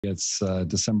It's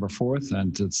December 4th,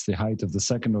 and it's the height of the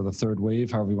second or the third wave,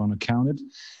 however you want to count it.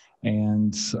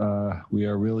 And we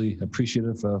are really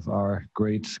appreciative of our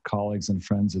great colleagues and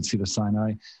friends at Cedars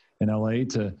Sinai in LA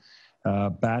to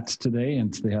bat today,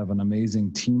 and they have an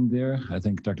amazing team there. I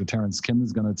think Dr. Terrence Kim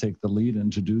is going to take the lead and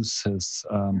introduce his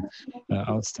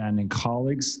outstanding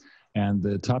colleagues. And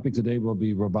the topic today will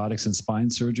be robotics in spine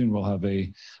surgery, and we'll have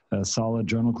a solid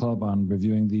journal club on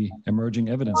reviewing the emerging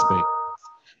evidence base.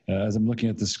 As I'm looking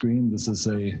at the screen, this is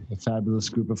a fabulous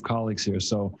group of colleagues here.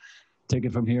 So take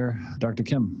it from here, Dr.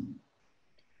 Kim.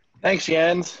 Thanks,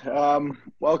 Jens.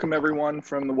 Welcome everyone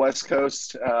from the West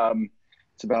Coast.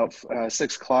 It's about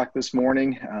 6 o'clock this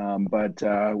morning,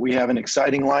 but we have an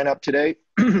exciting lineup today.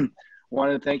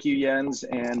 Wanted to thank you, Jens,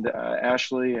 and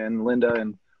Ashley and Linda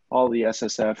and all the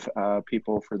SSF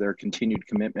people for their continued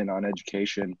commitment on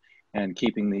education and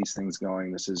keeping these things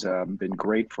going. This has been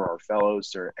great for our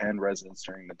fellows and residents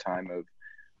during the time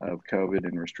of COVID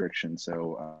and restrictions.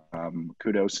 So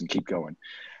kudos and keep going.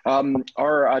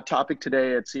 Our topic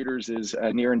today at Cedars is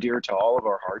near and dear to all of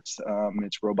our hearts.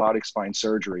 It's robotic spine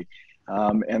surgery.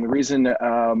 And the reason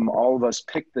all of us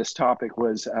picked this topic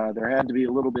was there had to be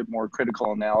a little bit more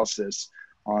critical analysis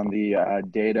on the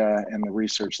data and the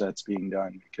research that's being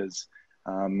done, because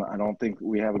I don't think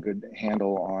we have a good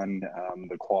handle on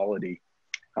the quality.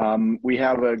 We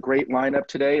have a great lineup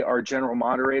today. Our general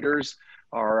moderators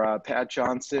are Pat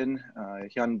Johnson,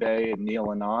 Hyun Bae, and Neil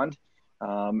Anand.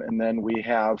 And then we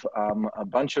have a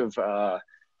bunch of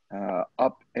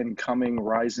up and coming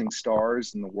rising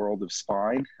stars in the world of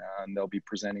spine, and they'll be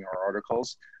presenting our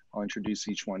articles. I'll introduce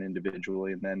each one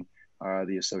individually, and then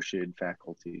the associated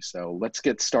faculty. So let's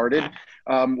get started.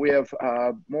 We have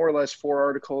more or less 4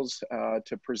 articles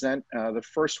to present. The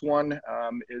first one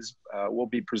will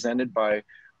be presented by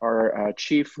our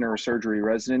Chief Neurosurgery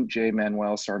Resident, J.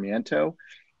 Manuel Sarmiento.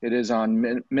 It is on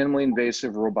minimally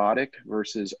invasive robotic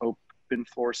versus open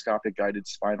fluoroscopic guided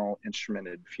spinal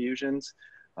instrumented fusions.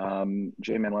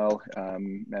 J. Manuel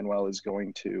is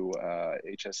going to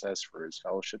HSS for his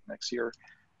fellowship next year.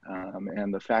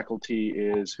 And the faculty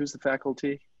is, who's the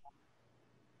faculty?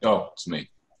 Oh, it's me.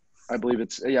 I believe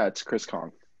it's Chris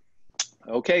Kong.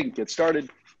 Okay, get started.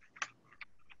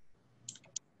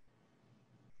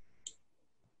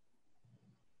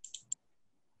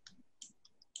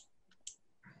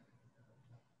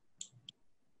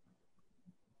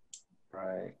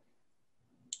 Right.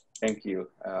 Thank you,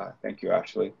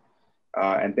 Ashley.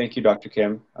 And thank you, Dr.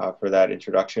 Kim, for that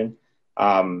introduction.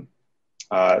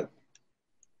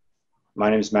 My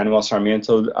name is Manuel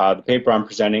Sarmiento. The paper I'm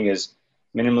presenting is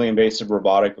minimally invasive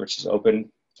robotic versus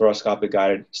open fluoroscopic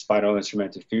guided spinal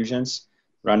instrumented fusions,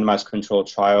 randomized controlled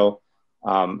trial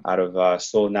out of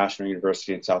Seoul National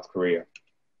University in South Korea.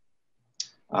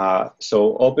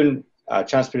 So open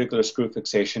transpedicular screw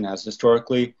fixation has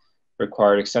historically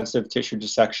required extensive tissue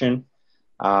dissection,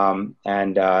 and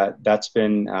that's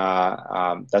been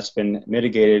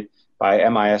mitigated by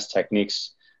MIS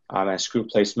techniques and screw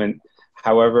placement.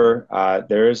 However,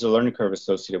 there is a learning curve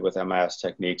associated with MIS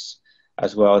techniques,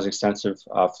 as well as extensive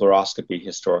fluoroscopy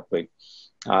historically.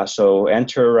 So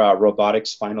enter robotic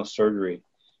spinal surgery,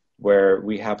 where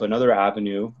we have another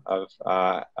avenue of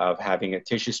having a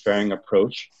tissue-sparing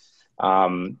approach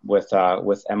with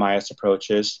MIS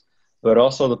approaches, but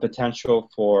also the potential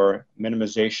for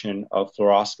minimization of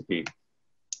fluoroscopy.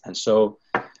 And so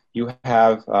you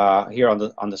have here on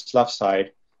the left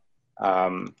side,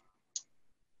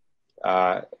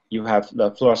 you have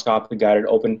the fluoroscopic guided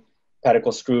open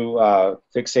pedicle screw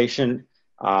fixation.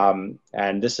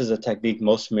 And this is a technique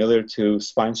most familiar to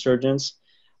spine surgeons.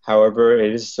 However,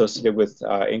 it is associated with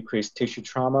increased tissue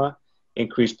trauma,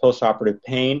 increased postoperative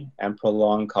pain, and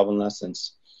prolonged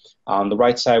convalescence. On the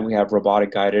right side, we have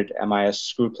robotic guided MIS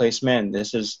screw placement. And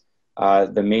this is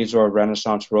the Mazor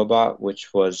Renaissance robot,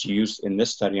 which was used in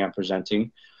this study I'm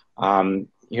presenting.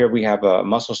 Here we have a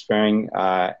muscle-sparing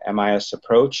MIS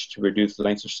approach to reduce the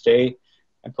length of stay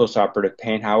and postoperative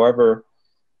pain. However,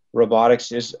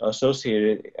 robotics is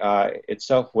associated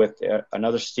itself with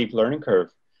another steep learning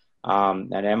curve. And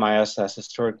MIS has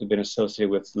historically been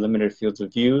associated with limited fields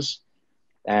of views,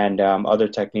 and other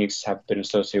techniques have been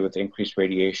associated with increased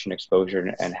radiation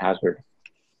exposure and hazard.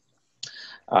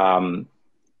 I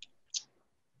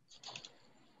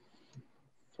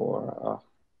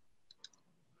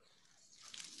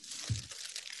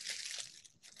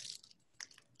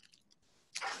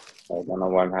don't know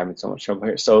why I'm having so much trouble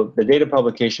here. So the data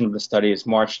publication of the study is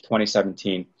March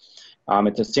 2017.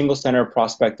 It's a single center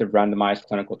prospective randomized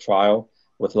clinical trial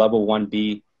with level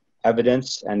 1B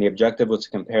evidence, and the objective was to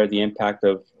compare the impact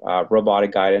of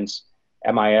robotic guidance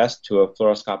MIS to a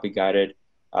fluoroscopy guided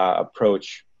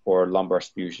approach for lumbar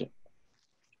fusion.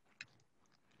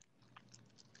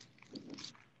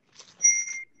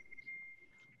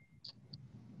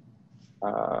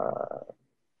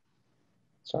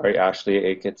 Sorry, Ashley,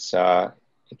 it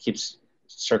keeps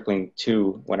circling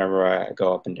 2 whenever I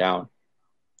go up and down.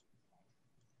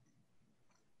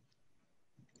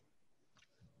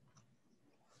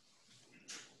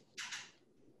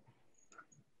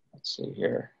 Let's see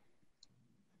here.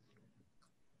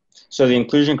 So the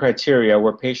inclusion criteria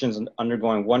were patients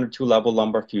undergoing 1 or 2 level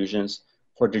lumbar fusions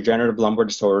for degenerative lumbar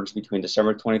disorders between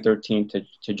December 2013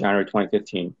 to January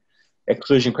 2015.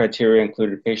 Exclusion criteria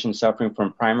included patients suffering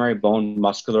from primary bone,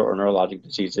 muscular, or neurologic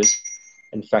diseases,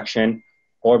 infection,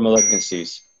 or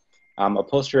malignancies. A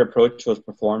posterior approach was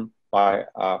performed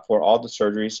for all the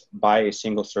surgeries by a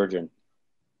single surgeon.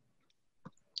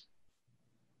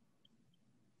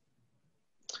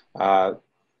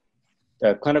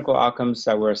 The clinical outcomes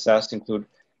that were assessed include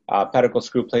pedicle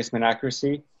screw placement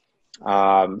accuracy,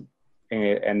 and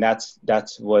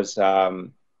that was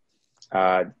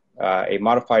a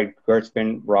modified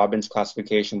Gertzman-Robbins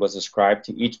classification was ascribed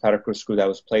to each pedicle screw that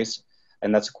was placed,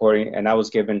 and that was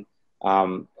given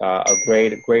a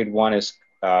grade 1 is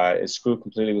screwed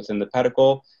completely within the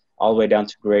pedicle, all the way down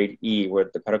to grade E,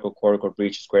 where the pedicle cortical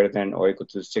breach is greater than or equal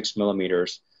to 6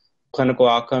 millimeters. Clinical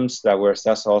outcomes that were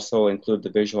assessed also include the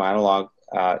visual analog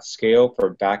scale for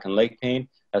back and leg pain,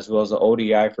 as well as the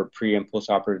ODI for pre and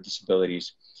postoperative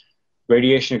disabilities.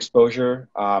 Radiation exposure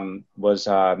was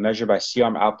measured by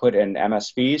C-arm output and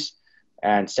MSVs,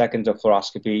 and second to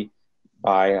fluoroscopy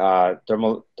by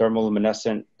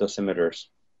thermoluminescent dosimeters.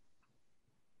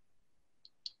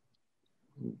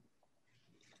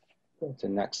 Go to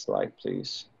the next slide,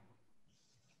 please.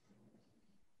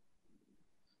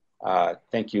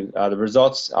 Thank you. The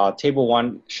results, table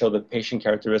 1 show the patient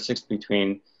characteristics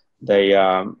between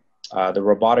the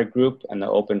robotic group and the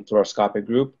open fluoroscopic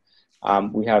group.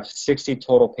 We have 60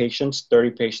 total patients,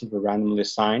 30 patients were randomly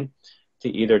assigned to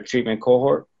either treatment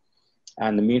cohort,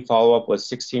 and the mean follow-up was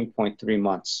 16.3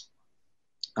 months.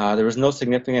 There was no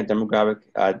significant demographic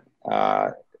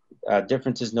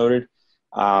differences noted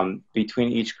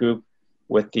between each group,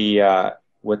 with the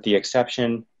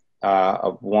exception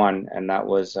of 1, and that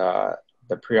was the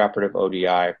preoperative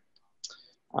ODI.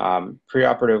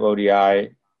 Preoperative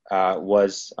ODI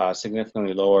was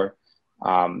significantly lower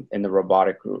in the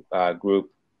robotic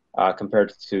group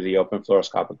compared to the open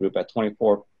fluoroscopic group at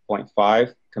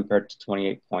 24.5 compared to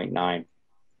 28.9.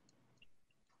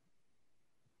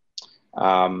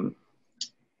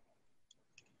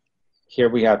 Here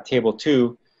we have table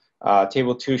 2.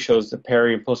 Table 2 shows the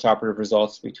peri and postoperative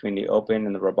results between the open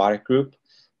and the robotic group.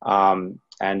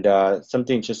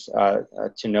 Something just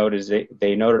to note is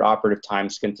they noted operative time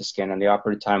skin to skin, and the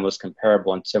operative time was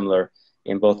comparable and similar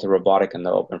in both the robotic and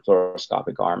the open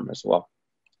fluoroscopic arm as well.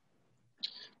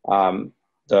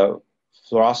 The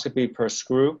fluoroscopy per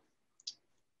screw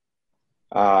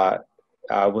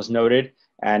was noted,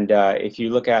 and if you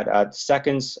look at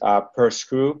seconds per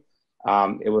screw,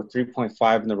 it was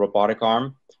 3.5 in the robotic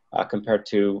arm compared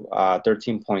to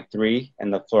 13.3 in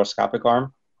the fluoroscopic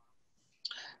arm.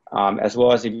 As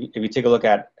well as if you take a look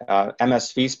at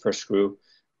MSVs per screw,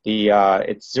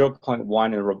 it's 0.1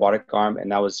 in the robotic arm,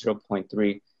 and that was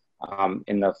 0.3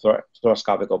 in the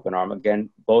fluoroscopic open arm. Again,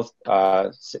 both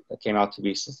came out to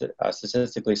be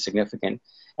statistically significant.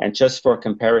 And just for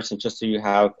comparison, just so you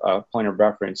have a point of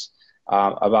reference,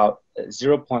 about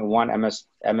 0.1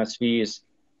 MSV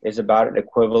is about an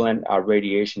equivalent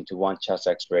radiation to 1 chest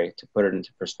X-ray, to put it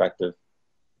into perspective.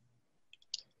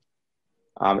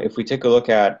 If we take a look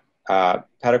at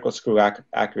pedicle screw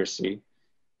accuracy,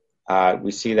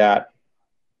 we see that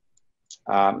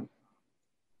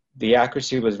the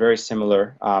accuracy was very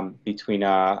similar between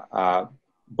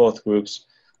both groups.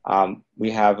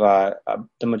 We have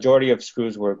the majority of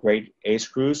screws were grade A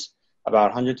screws,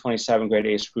 about 127 grade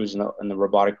A screws in the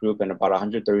robotic group and about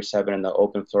 137 in the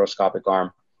open fluoroscopic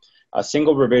arm. A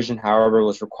single revision, however,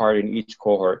 was required in each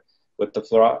cohort. With the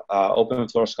open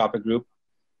fluoroscopic group,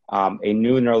 a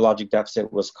new neurologic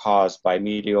deficit was caused by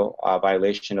medial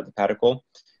violation of the pedicle,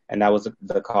 and that was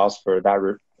the cause for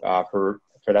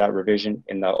that revision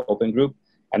in the open group.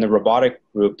 And the robotic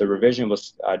group, the revision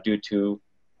was due to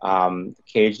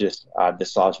cage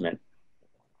dislodgement.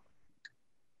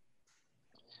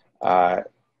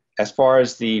 As far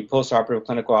as the postoperative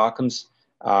clinical outcomes,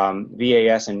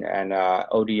 VAS and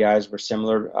ODIs were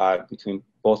similar between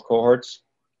both cohorts.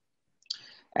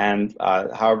 And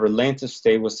however, length of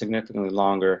stay was significantly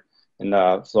longer in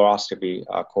the fluoroscopy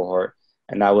cohort,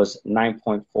 and that was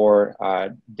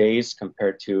 9.4 days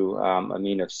compared to a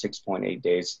mean of 6.8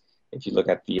 days if you look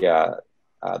at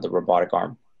the robotic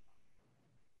arm.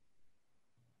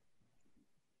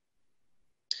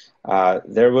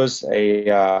 There was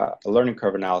a learning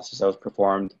curve analysis that was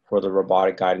performed for the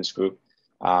robotic guidance group.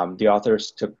 The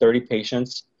authors took 30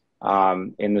 patients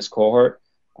in this cohort,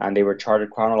 and they were charted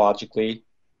chronologically.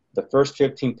 The first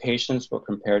 15 patients were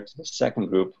compared to the second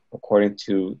group according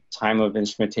to time of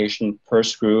instrumentation per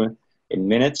screw in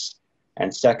minutes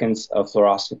and seconds of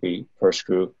fluoroscopy per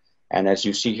screw. And as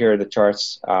you see here in the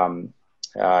charts,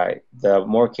 the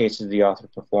more cases the author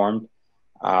performed,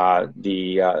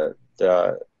 the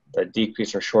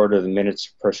decrease or shorter the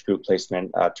minutes per screw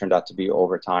placement turned out to be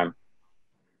over time.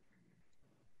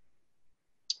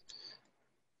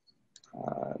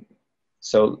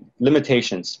 So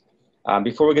limitations.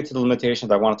 Before we get to the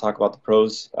limitations, I want to talk about the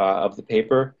pros of the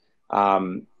paper,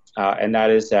 and that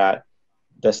is that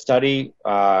the study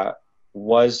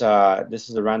this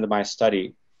is a randomized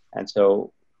study, and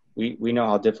so we know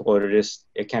how difficult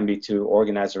it can be to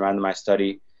organize a randomized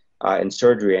study in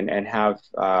surgery and have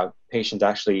patients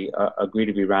actually agree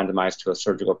to be randomized to a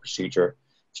surgical procedure.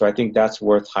 So I think that's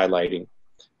worth highlighting.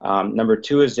 Number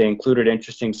two is they included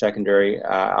interesting secondary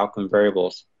outcome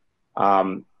variables.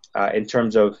 In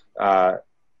terms of,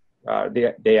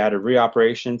 they added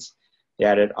reoperations, they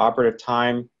added operative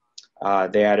time,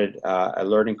 they added a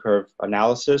learning curve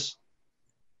analysis.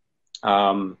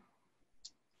 But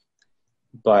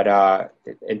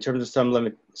in terms of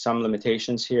some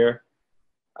limitations here,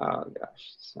 oh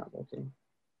gosh, it's not working.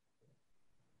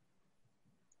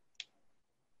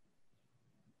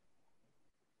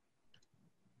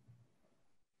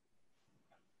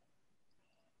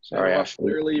 Sorry, Ashley.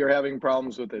 Clearly you're having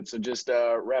problems with it, so just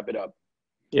wrap it up.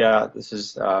 Yeah, this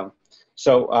is, how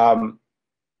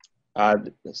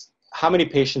many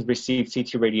patients receive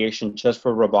CT radiation just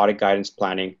for robotic guidance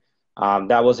planning?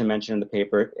 That wasn't mentioned in the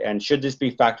paper. And should this be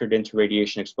factored into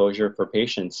radiation exposure for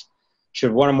patients?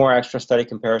 Should one or more extra study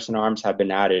comparison arms have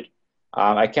been added?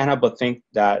 I can't help but think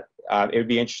that it would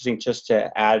be interesting just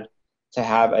to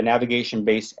have a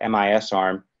navigation-based MIS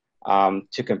arm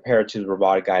to compare to the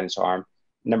robotic guidance arm.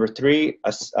 Number three,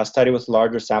 a study with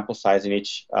larger sample size in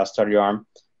each study arm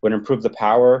would improve the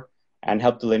power and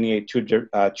help delineate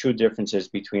true differences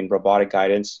between robotic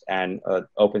guidance and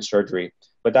open surgery.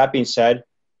 But that being said,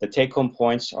 the take-home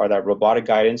points are that robotic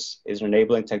guidance is an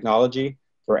enabling technology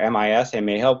for MIS and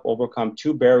may help overcome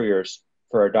two barriers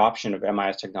for adoption of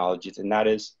MIS technologies, and that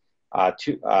is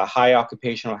high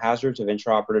occupational hazards of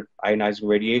intraoperative ionizing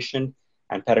radiation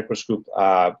and pedicle screw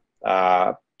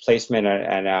placement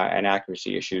and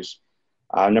accuracy issues.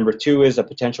 Number two is a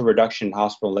potential reduction in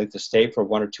hospital length of stay for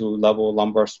 1 or 2 level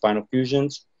lumbar spinal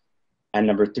fusions. And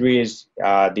number three is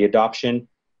the adoption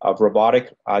of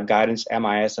robotic guidance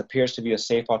MIS appears to be a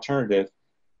safe alternative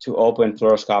to open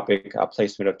fluoroscopic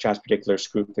placement of transpedunculaire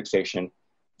screw fixation.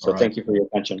 So thank you for your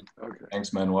attention. Okay.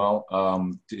 Thanks, Manuel. I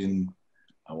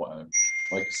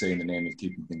like to say in the name of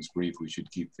keeping things brief, we should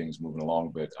keep things moving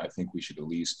along, but I think we should at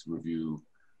least review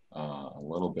a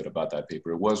little bit about that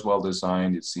paper. It was well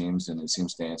designed, it seems, and it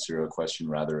seems to answer a question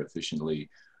rather efficiently.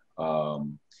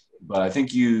 But I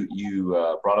think you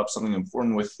brought up something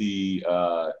important with the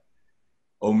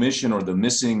omission or the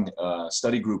missing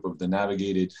study group of the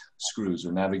navigated screws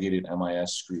or navigated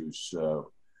MIS screws.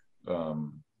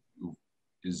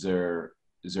 Is there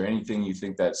anything you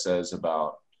think that says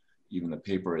about even the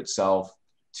paper itself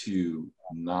to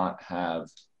not have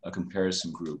a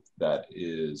comparison group that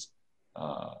is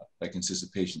that consists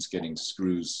of patients getting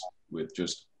screws with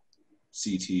just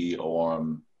CT,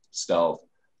 ORM, stealth?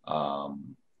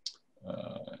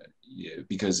 Yeah,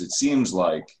 because it seems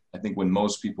like, I think when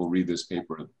most people read this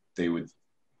paper, they would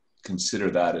consider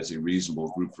that as a reasonable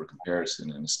group for comparison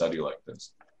in a study like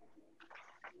this.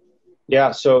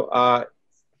 Yeah. So,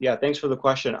 yeah. Thanks for the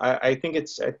question. I think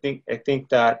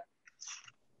that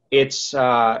it's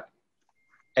a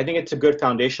good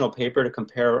foundational paper to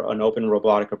compare an open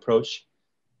robotic approach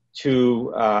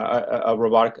to a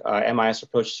robotic MIS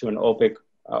approach to an open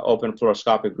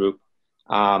fluoroscopic group.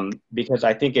 Because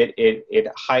I think it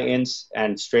heightens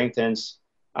and strengthens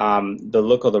the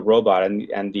look of the robot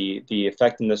and the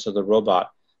effectiveness of the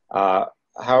robot.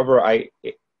 However,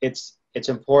 it's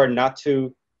important not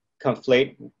to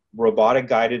conflate robotic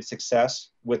guided success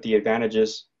with the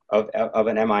advantages of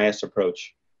an MIS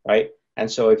approach, right? And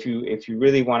so if you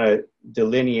really want to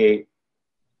delineate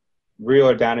real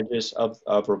advantages of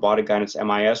robotic guidance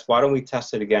MIS, why don't we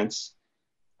test it against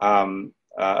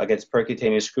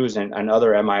percutaneous screws and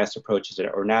other MIS approaches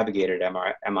or navigated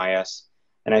MIS.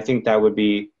 And I think that would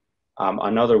be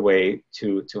another way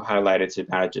to highlight its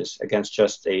advantages against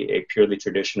just a purely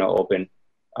traditional open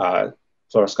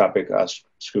fluoroscopic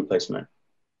screw placement.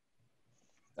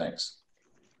 Thanks.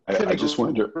 I just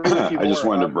wanted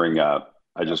to bring up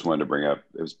I just wanted to bring up,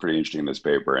 it was pretty interesting in this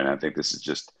paper, and I think this is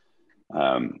just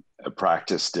a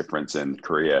practice difference in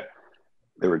Korea.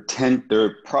 There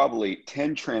were probably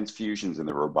 10 transfusions in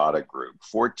the robotic group,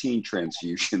 14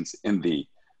 transfusions in the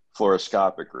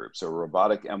fluoroscopic group. So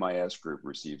robotic MIS group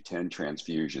received 10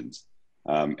 transfusions.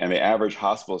 And the average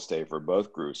hospital stay for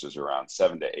both groups is around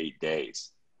 7 to 8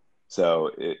 days.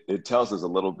 So it tells us a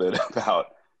little bit about,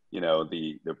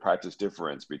 the practice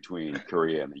difference between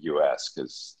Korea and the US,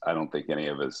 because I don't think any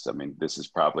of us, this is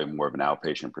probably more of an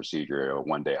outpatient procedure, a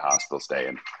one-day hospital stay.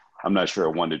 And I'm not sure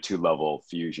a 1 to 2 level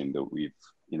fusion that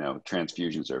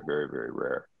transfusions are very, very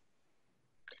rare.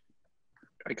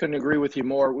 I couldn't agree with you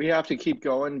more. We have to keep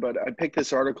going, but I picked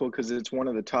this article because it's one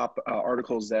of the top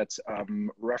articles that's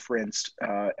referenced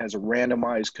as a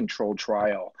randomized controlled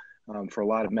trial for a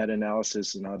lot of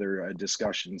meta-analysis and other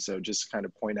discussions. So just to kind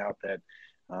of point out that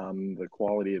the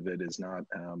quality of it is not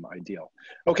ideal.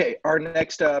 Okay, our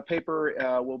next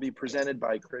paper will be presented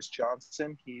by Chris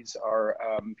Johnson. He's our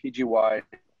PGY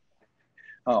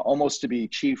almost to be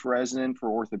chief resident for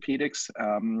orthopedics.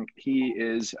 He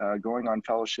is going on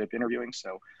fellowship interviewing,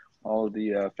 so all of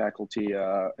the faculty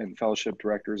and fellowship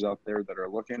directors out there that are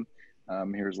looking,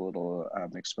 here's a little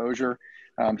exposure.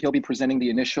 He'll be presenting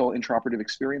the initial intraoperative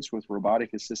experience with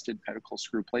robotic assisted pedicle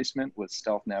screw placement with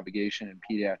stealth navigation and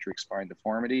pediatric spine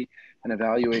deformity, and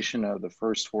evaluation of the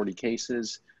first 40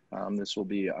 cases. This will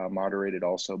be moderated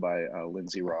also by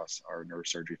Lindsay Ross, our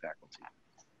neurosurgery faculty.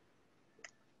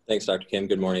 Thanks, Dr. Kim.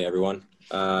 Good morning, everyone.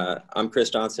 I'm Chris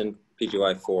Johnson,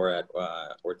 PGY 4 at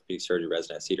orthopedic surgery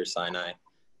resident at Cedars Sinai.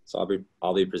 So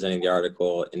I'll be presenting the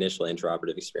article, Initial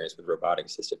Intraoperative Experience with Robotic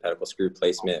Assisted Pedicle Screw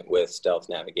Placement with Stealth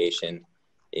Navigation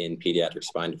in Pediatric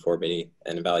Spine Deformity,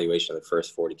 and evaluation of the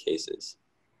first 40 cases.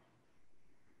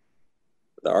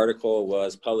 The article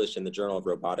was published in the Journal of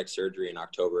Robotic Surgery in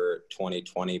October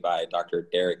 2020 by Dr.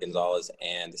 Derek Gonzalez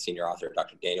and the senior author,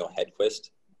 Dr. Daniel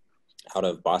Hedquist, out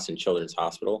of Boston Children's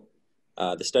Hospital.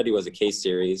 The study was a case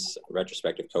series,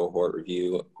 retrospective cohort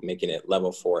review, making it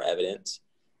level 4 evidence.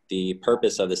 The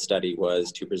purpose of the study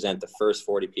was to present the first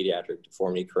 40 pediatric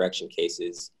deformity correction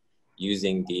cases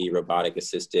using the robotic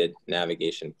assisted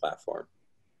navigation platform.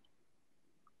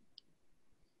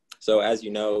 So as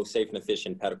you know, safe and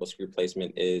efficient pedicle screw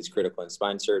placement is critical in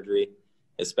spine surgery,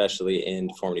 especially in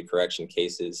deformity correction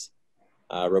cases.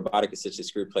 Robotic assisted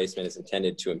screw placement is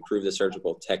intended to improve the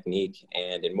surgical technique,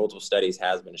 and in multiple studies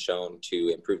has been shown to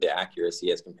improve the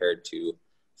accuracy as compared to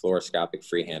fluoroscopic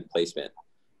freehand placement.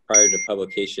 Prior to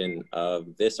publication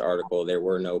of this article, there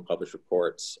were no published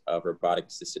reports of robotic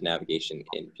assisted navigation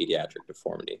in pediatric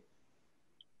deformity.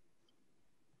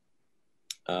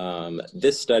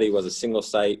 This study was a single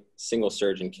site, single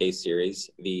surgeon case series.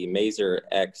 The Mazer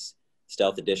X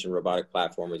Stealth Edition robotic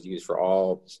platform was used for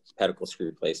all pedicle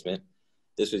screw placement.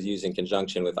 This was used in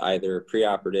conjunction with either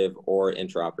preoperative or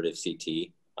intraoperative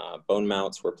CT. Bone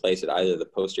mounts were placed at either the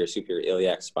posterior superior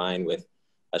iliac spine with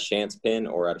a Shantz pin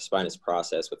or at a spinous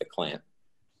process with a clamp.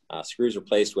 Screws were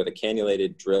placed with a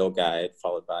cannulated drill guide,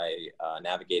 followed by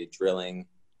navigated drilling,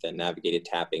 then navigated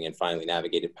tapping, and finally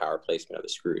navigated power placement of the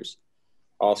screws.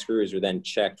 All screws were then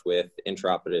checked with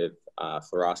intraoperative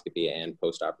fluoroscopy and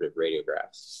postoperative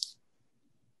radiographs.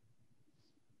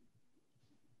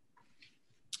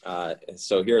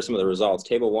 So here are some of the results.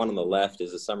 Table 1 on the left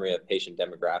is a summary of patient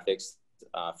demographics.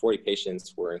 40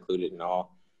 patients were included in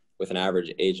all, with an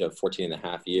average age of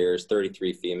 14.5 years,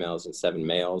 33 females and 7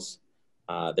 males.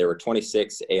 There were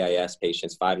 26 AIS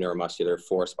patients, 5 neuromuscular,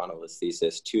 4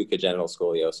 spondylolisthesis, 2 congenital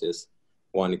scoliosis,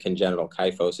 1 congenital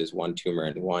kyphosis, 1 tumor,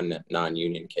 and 1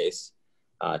 non-union case.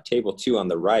 Table 2 on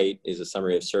the right is a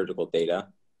summary of surgical data.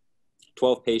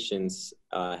 12 patients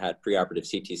had preoperative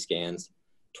CT scans.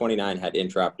 29 had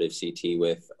intraoperative CT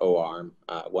with O-arm.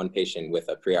 1 patient with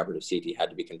a preoperative CT had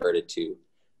to be converted to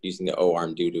using the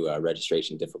O-arm due to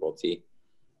registration difficulty.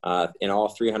 In all,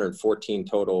 314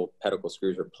 total pedicle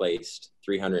screws were placed,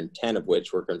 310 of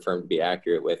which were confirmed to be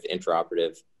accurate with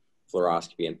intraoperative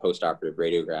fluoroscopy and postoperative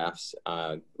radiographs,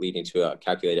 leading to a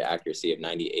calculated accuracy of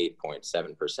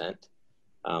 98.7%.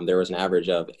 There was an average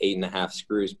of 8.5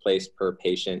 screws placed per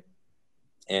patient,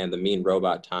 and the mean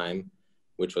robot time,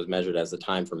 which was measured as the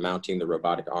time from mounting the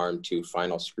robotic arm to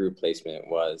final screw placement,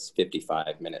 was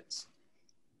 55 minutes.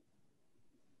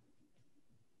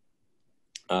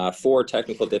 4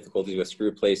 technical difficulties with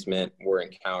screw placement were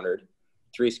encountered.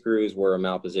 3 screws were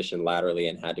malpositioned laterally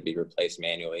and had to be replaced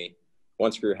manually.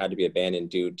 1 screw had to be abandoned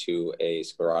due to a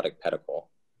sclerotic pedicle.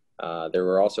 There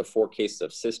were also 4 cases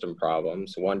of system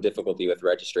problems, 1 difficulty with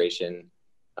registration,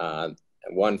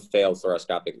 1 failed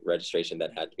fluoroscopic registration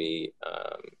that had to be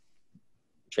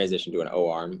transitioned to an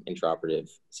O-arm intraoperative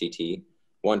CT,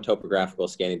 one topographical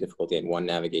scanning difficulty, and one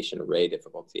navigation array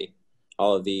difficulty.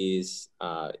 All of these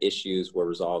issues were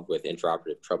resolved with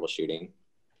intraoperative troubleshooting,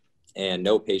 and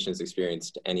no patients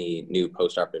experienced any new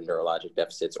postoperative neurologic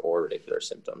deficits or radicular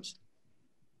symptoms.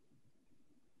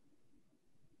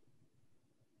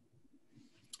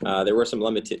 There were some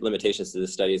limitations to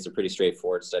this study. It's a pretty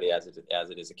straightforward study as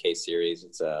it is a case series.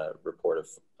 It's a report of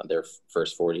their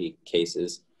first 40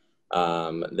 cases.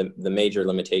 The major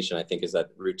limitation, I think, is that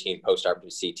routine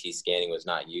postoperative CT scanning was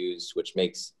not used, which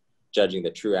makes judging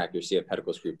the true accuracy of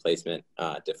pedicle screw placement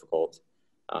difficult.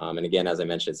 And again, as I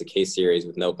mentioned, it's a case series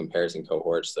with no comparison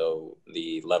cohorts, so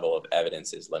the level of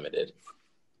evidence is limited.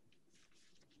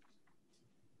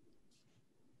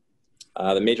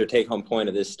 The major take-home point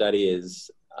of this study is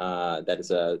that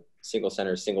it's a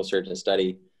single-center, single-surgeon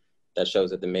study that shows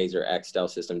that the Maser X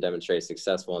Stealth system demonstrates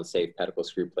successful and safe pedicle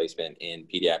screw placement in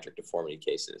pediatric deformity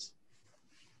cases.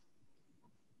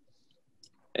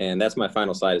 And that's my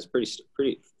final slide. It's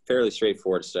fairly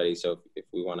straightforward study, so if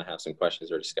we want to have some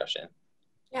questions or discussion.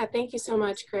 Yeah, thank you so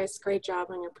much, Chris. Great job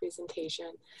on your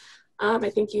presentation. I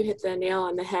think you hit the nail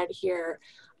on the head here.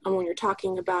 When you're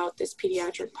talking about this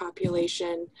pediatric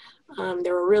population,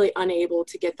 they were really unable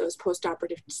to get those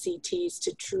postoperative CTs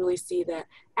to truly see the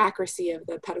accuracy of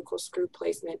the pedicle screw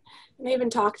placement. And they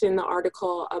even talked in the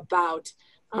article about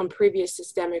previous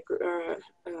systematic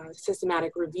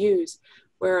reviews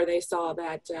where they saw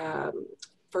that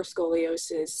for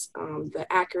scoliosis, the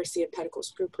accuracy of pedicle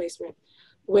screw placement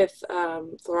with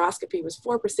fluoroscopy was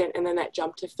 4%, and then that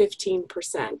jumped to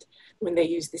 15% when they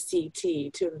used the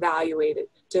CT to evaluate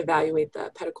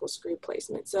the pedicle screw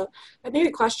placement. So I think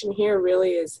the question here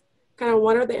really is kind of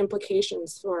what are the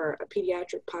implications for a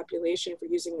pediatric population for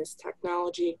using this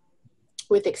technology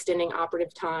with extending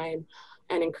operative time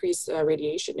and increased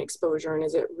radiation exposure, and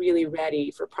is it really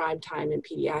ready for prime time in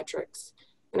pediatrics?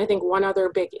 And I think one other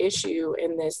big issue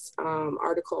in this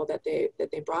article that they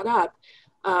brought up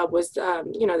was,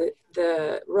 you know,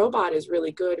 the robot is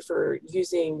really good for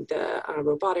using the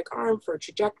robotic arm for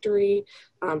trajectory,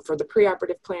 for the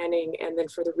preoperative planning, and then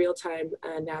for the real-time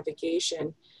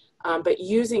navigation. But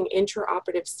using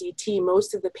intraoperative CT,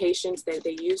 most of the patients that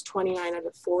they use, 29 out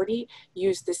of 40,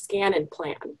 use the scan and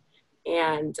plan.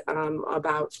 And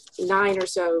about 9 or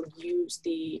so use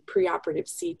the preoperative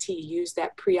CT, use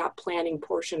that pre-op planning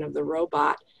portion of the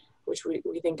robot, which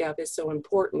we think of as so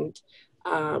important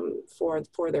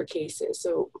for their cases.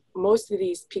 So most of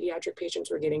these pediatric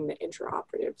patients were getting the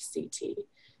intraoperative CT.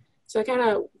 So I kind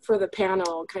of, for the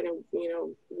panel, kind of, you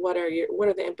know, what are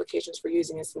the implications for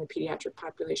using this in the pediatric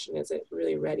population? Is it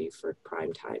really ready for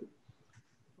prime time?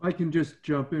 I can just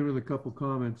jump in with a couple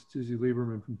comments. Tizzy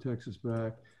Lieberman from Texas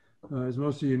Back. As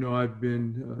most of you know, I've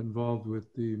been involved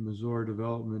with the Mazor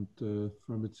development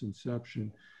from its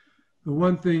inception. The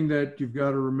one thing that you've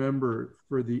got to remember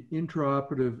for the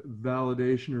intraoperative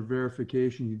validation or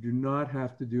verification, you do not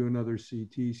have to do another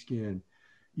CT scan.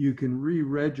 You can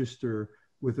re-register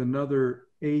with another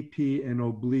AP and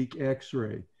oblique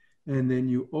X-ray, and then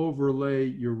you overlay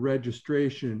your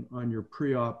registration on your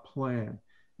pre-op plan,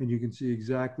 and you can see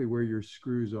exactly where your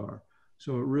screws are.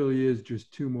 So it really is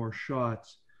just 2 more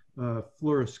shots,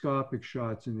 fluoroscopic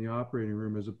shots in the operating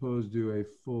room as opposed to a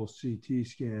full CT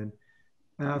scan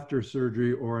after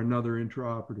surgery or another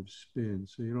intraoperative spin.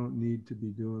 So you don't need to be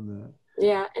doing that.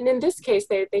 Yeah, and in this case,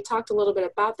 they talked a little bit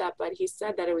about that, but he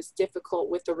said that it was difficult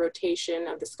with the rotation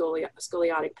of the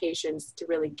scoliotic patients to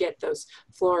really get those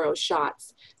fluoro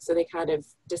shots. So they kind of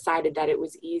decided that it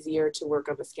was easier to work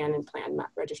up a scan and plan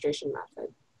registration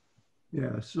method.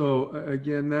 Yeah, so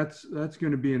again, that's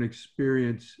going to be an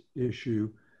experience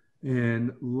issue,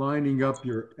 and lining up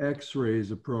your X-rays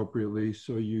appropriately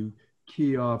so you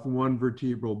key off one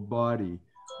vertebral body.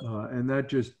 And that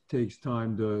just takes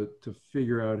time to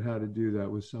figure out how to do that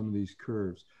with some of these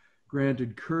curves.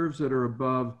 Granted, curves that are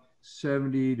above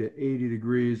 70 to 80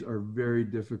 degrees are very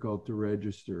difficult to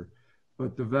register,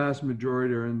 but the vast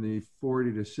majority are in the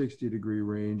 40 to 60 degree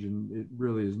range, and it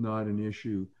really is not an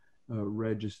issue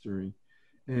registering.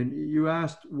 And you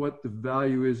asked what the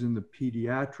value is in the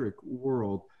pediatric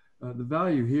world. The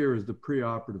value here is the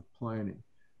preoperative planning.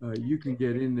 You can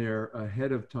get in there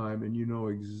ahead of time and you know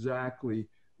exactly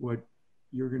what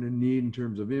you're going to need in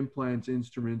terms of implants,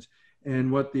 instruments,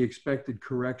 and what the expected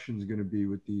correction is going to be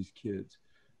with these kids.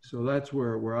 So that's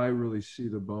where I really see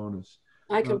the bonus.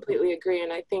 I completely agree.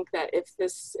 And I think that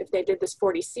if they did this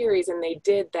 40 series and they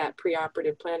did that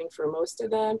preoperative planning for most of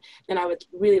them, then I would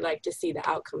really like to see the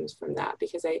outcomes from that,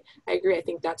 because I agree. I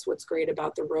think that's what's great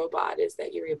about the robot is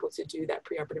that you're able to do that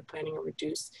preoperative planning and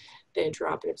reduce the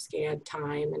intraoperative scan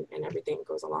time and everything that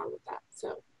goes along with that.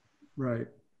 So. Right.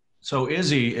 So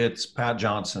Izzy, it's Pat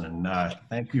Johnson, and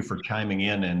thank you for chiming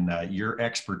in, and your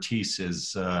expertise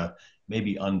is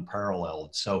maybe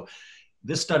unparalleled. So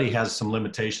this study has some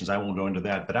limitations. I won't go into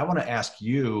that, but I want to ask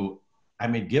you, I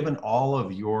mean, given all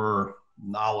of your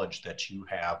knowledge that you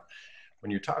have, when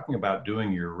you're talking about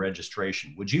doing your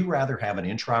registration, would you rather have an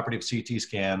intraoperative CT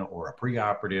scan or a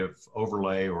preoperative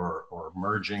overlay or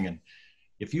merging? And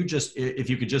if you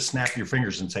could just snap your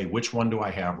fingers and say, which one do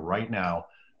I have right now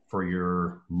for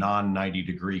your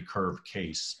non-90-degree curve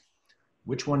case,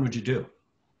 which one would you do?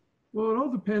 Well, it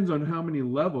all depends on how many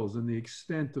levels and the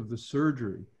extent of the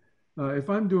surgery. If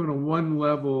I'm doing a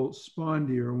one-level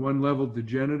spondy or one-level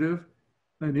degenerative,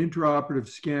 an intraoperative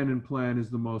scan and plan is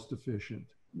the most efficient.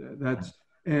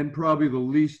 And probably the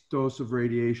least dose of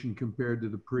radiation compared to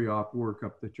the pre-op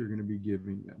workup that you're going to be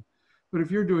giving them. But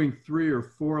if you're doing 3 or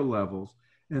 4 levels,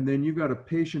 and then you've got a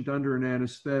patient under an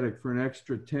anesthetic for an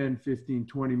extra 10, 15,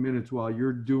 20 minutes while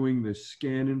you're doing the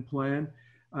scan and plan,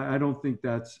 I don't think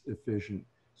that's efficient.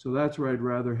 So that's where I'd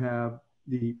rather have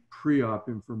the pre-op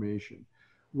information.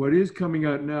 What is coming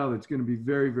out now that's going to be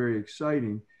very, very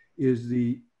exciting is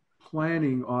the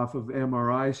planning off of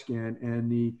MRI scan and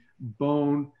the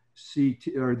bone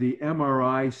CT or the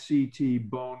MRI CT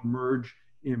bone merge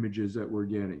images that we're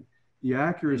getting. The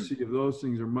accuracy of those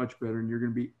things are much better, and you're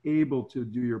going to be able to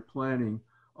do your planning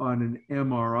on an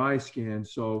MRI scan.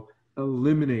 So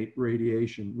eliminate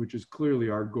radiation, which is clearly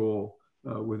our goal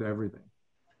with everything.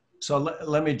 So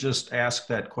let me just ask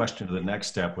that question to the next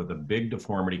step. With the big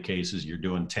deformity cases, you're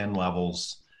doing 10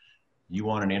 levels. You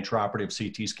want an intraoperative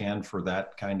CT scan for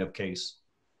that kind of case?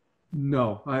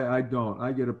 No, I don't.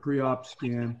 I get a pre-op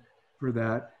scan for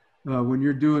that. When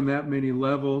you're doing that many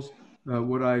levels,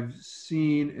 what I've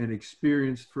seen and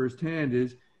experienced firsthand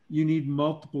is you need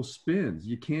multiple spins.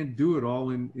 You can't do it all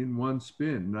in one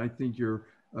spin. And I think you're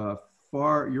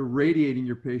radiating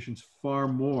your patients far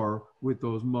more with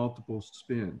those multiple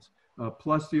spins,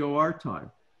 plus the OR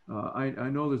time. I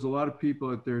know there's a lot of people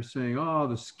out there saying, oh,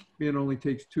 the spin only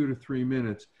takes 2 to 3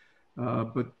 minutes.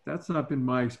 But that's not been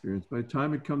my experience. By the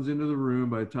time it comes into the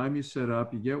room, by the time you set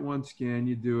up, you get one scan,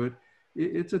 you do it.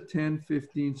 It's a 10,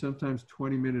 15, sometimes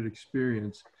 20-minute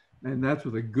experience. And that's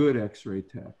with a good X-ray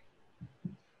tech.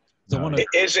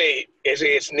 Izzy,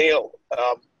 it's Neil.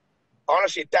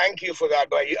 Honestly, thank you for that,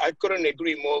 but I couldn't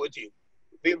agree more with you.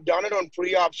 We've done it on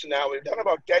pre-ops now. We've done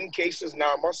about 10 cases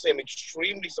now. I must say I'm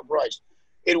extremely surprised.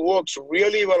 It works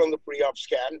really well on the pre-op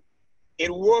scan.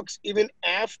 It works even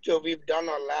after we've done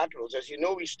our laterals. As you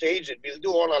know, we stage it. We'll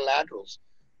do all our laterals.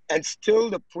 And still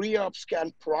the pre-op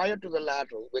scan prior to the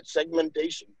lateral with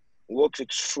segmentation works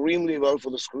extremely well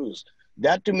for the screws.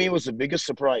 That to me was the biggest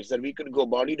surprise, that we could go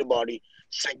body to body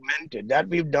segmented. That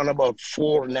we've done about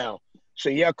 4 now. So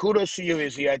yeah, kudos to you,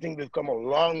 Izzy. I think we've come a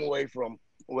long way from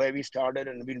where we started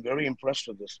and been very impressed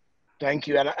with this. Thank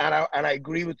you. And I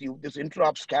agree with you. This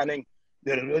intraop scanning,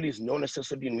 there really is no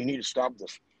necessity and we need to stop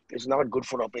this. It's not good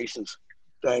for our patients.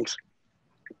 Thanks.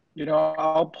 You know,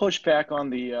 I'll push back on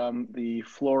the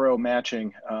fluoro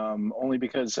matching only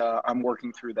because I'm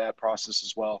working through that process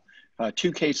as well.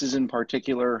 2 cases in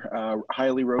particular,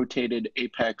 highly rotated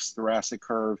apex thoracic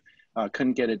curve,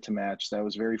 couldn't get it to match. That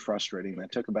was very frustrating.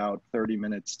 That took about 30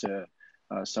 minutes to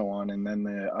so on, and then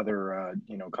the other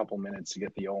couple minutes to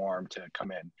get the O-arm to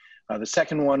come in. The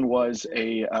second one was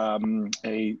a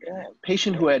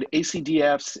patient who had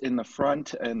ACDFs in the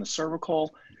front and the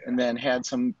cervical, and then had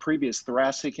some previous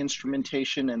thoracic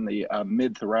instrumentation in the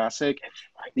mid-thoracic.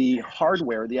 The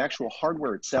hardware, the actual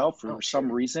hardware itself, for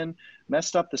some reason,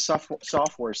 messed up the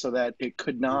software so that it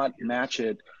could not match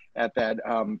it at that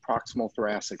proximal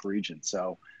thoracic region.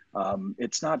 So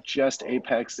it's not just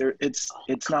apex.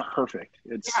 It's not perfect.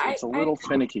 It's a little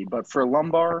finicky, but for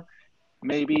lumbar,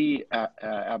 maybe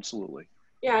absolutely.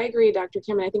 Yeah, I agree, Dr.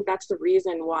 Kim, and I think that's the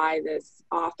reason why this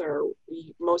author,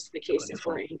 most of the cases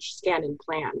were in scan and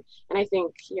plan. And I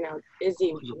think,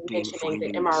 Izzy mentioning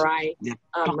the MRI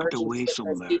emergency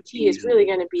CT is really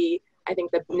going to be, I think,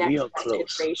 the next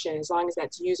iteration, as long as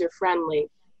that's user-friendly.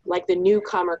 Like the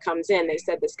newcomer comes in, they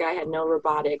said this guy had no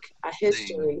robotic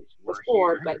history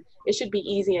before, but it should be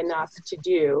easy enough to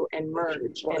do and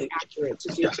merge and accurate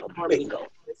to do deformity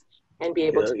and be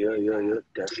able to do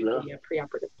the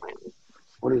preoperative planning.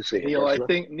 What do you say,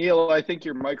 Neil, I think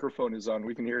your microphone is on.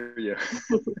 We can hear you.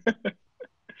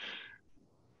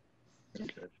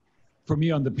 Okay. For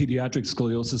me, on the pediatric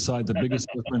scoliosis side, the biggest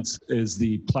difference is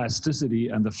the plasticity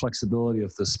and the flexibility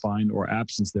of the spine or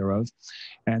absence thereof,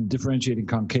 and differentiating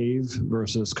concave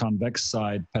versus convex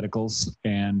side pedicles,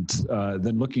 and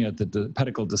then looking at the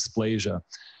pedicle dysplasia.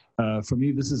 For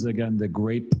me, this is, again, the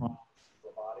great problem.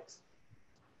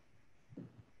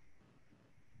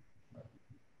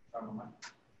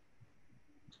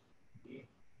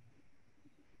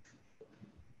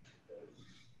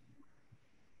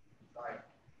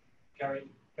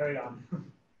 Carry on.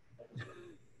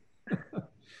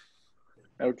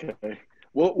 Okay.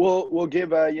 We'll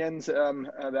give Jens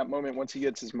that moment once he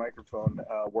gets his microphone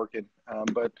working.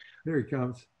 But there he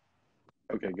comes.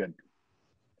 Okay, good.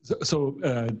 So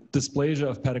dysplasia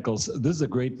of pedicles, this is a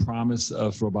great promise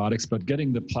of robotics, but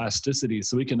getting the plasticity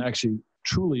so we can actually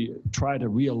truly try to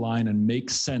realign and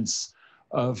make sense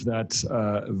of that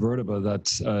vertebra,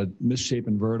 that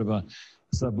misshapen vertebra,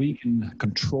 so that we can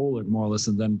control it more or less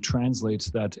and then translate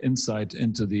that insight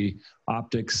into the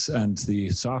optics and the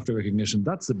software recognition.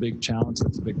 That's a big challenge.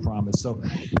 That's a big promise. So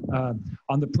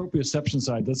on the proprioception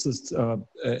side, let's just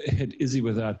hit Izzy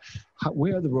with that.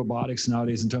 Where are the robotics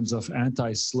nowadays in terms of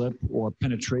anti-slip or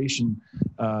penetration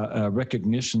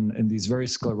recognition in these very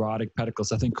sclerotic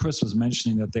pedicles? I think Chris was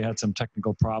mentioning that they had some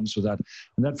technical problems with that.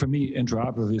 And that, for me,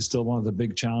 interoperatively is still one of the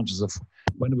big challenges of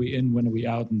when are we in, when are we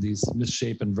out in these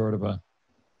misshapen vertebra.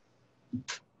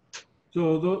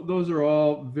 So those are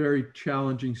all very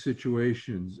challenging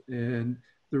situations. And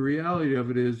the reality of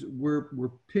it is we're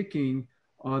picking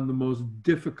on the most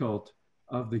difficult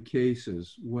of the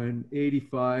cases when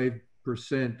 85%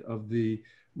 of the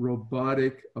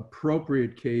robotic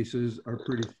appropriate cases are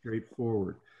pretty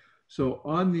straightforward. So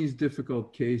on these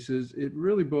difficult cases, it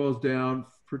really boils down,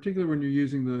 particularly when you're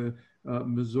using the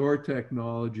Mazor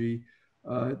technology,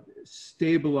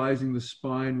 stabilizing the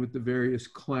spine with the various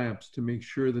clamps to make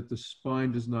sure that the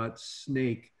spine does not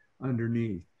snake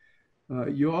underneath.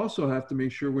 You also have to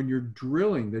make sure when you're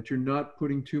drilling that you're not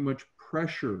putting too much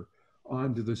pressure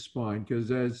onto the spine, because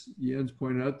as Jens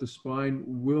pointed out, the spine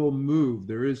will move.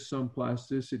 There is some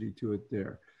plasticity to it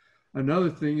there. Another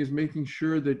thing is making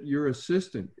sure that your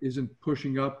assistant isn't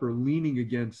pushing up or leaning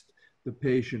against the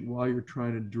patient while you're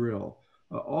trying to drill.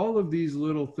 All of these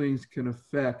little things can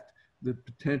affect the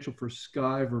potential for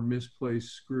skive or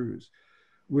misplaced screws.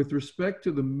 With respect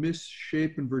to the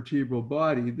misshapen vertebral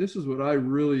body, this is what I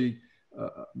really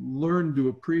learned to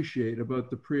appreciate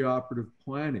about the preoperative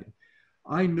planning.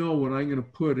 I know when I'm going to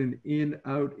put an in,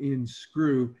 out, in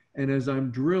screw, and as I'm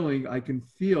drilling, I can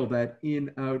feel that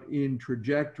in, out, in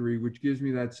trajectory, which gives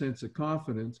me that sense of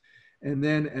confidence. And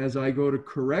then as I go to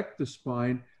correct the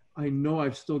spine, I know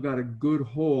I've still got a good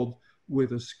hold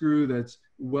with a screw that's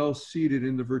well seated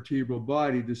in the vertebral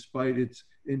body, despite it's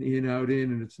an in, out,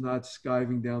 in, and it's not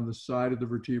skiving down the side of the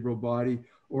vertebral body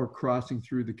or crossing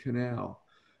through the canal.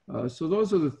 So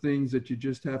those are the things that you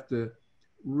just have to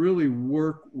really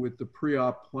work with the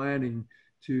pre-op planning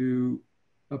to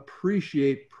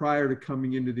appreciate prior to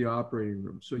coming into the operating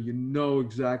room, so you know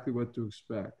exactly what to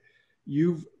expect.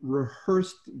 You've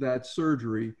rehearsed that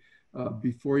surgery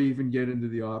before you even get into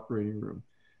the operating room.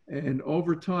 And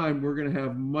over time, we're going to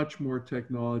have much more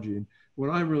technology. And what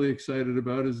I'm really excited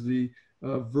about is the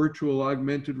virtual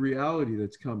augmented reality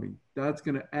that's coming. That's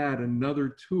going to add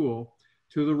another tool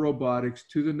to the robotics,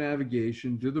 to the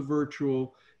navigation, to the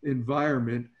virtual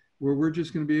environment, where we're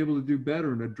just going to be able to do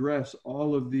better and address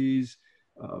all of these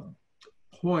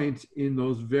points in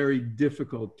those very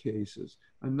difficult cases.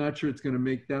 I'm not sure it's going to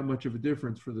make that much of a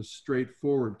difference for the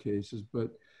straightforward cases,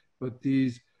 but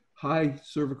these high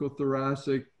cervical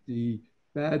thoracic, the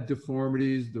bad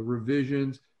deformities, the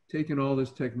revisions, taking all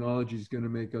this technology is going to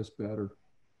make us better.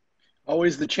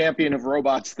 Always the champion of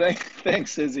robots.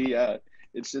 Thanks, Izzy.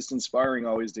 It's just inspiring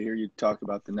always to hear you talk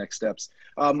about the next steps.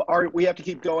 We have to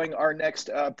keep going. Our next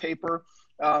paper,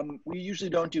 we usually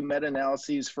don't do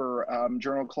meta-analyses for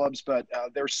journal clubs, but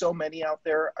there's so many out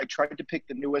there. I tried to pick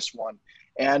the newest one.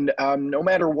 And no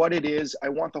matter what it is, I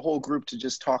want the whole group to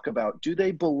just talk about, do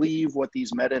they believe what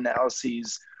these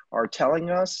meta-analyses are telling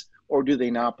us, or do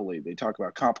they not believe? They talk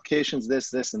about complications,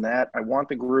 this, and that. I want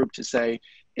the group to say,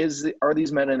 are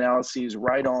these meta-analyses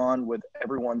right on with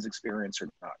everyone's experience or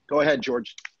not? Go ahead,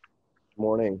 George. Good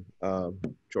morning.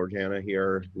 George Hanna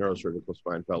here, neurosurgical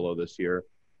spine fellow this year,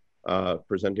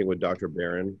 presenting with Dr.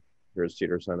 Barron here at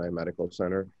Cedars Sinai Medical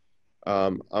Center.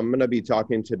 I'm going to be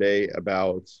talking today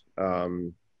about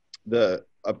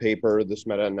a paper, this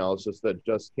meta-analysis that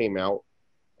just came out.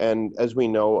 And as we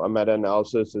know, a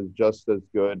meta-analysis is just as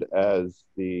good as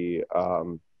the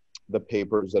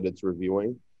papers that it's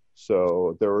reviewing.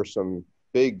 So there are some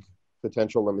big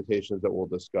potential limitations that we'll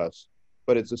discuss.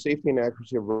 But it's the safety and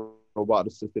accuracy of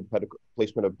robot-assisted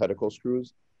placement of pedicle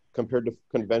screws compared to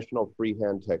conventional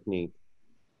freehand technique,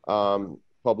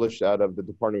 published out of the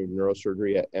Department of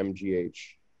Neurosurgery at MGH.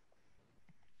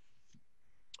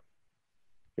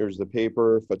 Here's the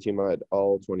paper, Fatima et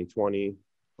al. 2020,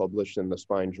 published in the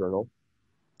Spine Journal.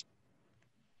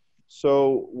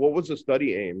 So what was the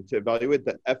study aim? To evaluate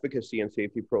the efficacy and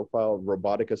safety profile of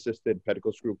robotic-assisted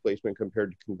pedicle screw placement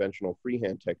compared to conventional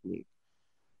freehand technique.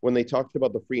 When they talked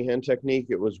about the freehand technique,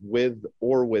 it was with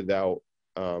or without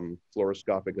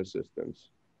fluoroscopic assistance.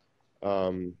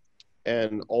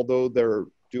 And although there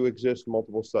do exist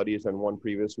multiple studies and one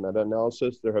previous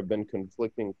meta-analysis, there have been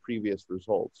conflicting previous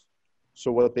results. So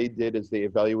what they did is they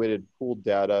evaluated pooled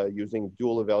data using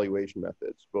dual evaluation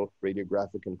methods, both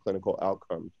radiographic and clinical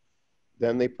outcomes.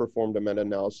 Then they performed a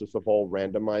meta-analysis of all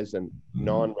randomized and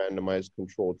non-randomized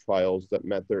controlled trials that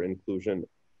met their inclusion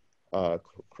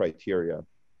criteria.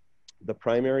 The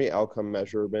primary outcome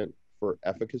measurement for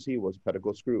efficacy was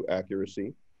pedicle screw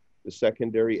accuracy. The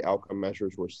secondary outcome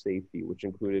measures were safety, which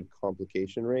included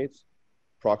complication rates,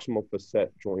 proximal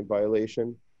facet joint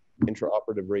violation,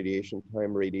 intraoperative radiation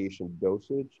time, radiation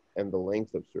dosage, and the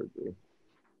length of surgery.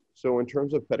 So in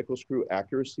terms of pedicle screw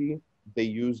accuracy, they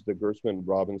used the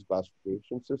Gerstmann-Robbins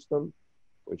classification system,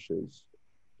 which is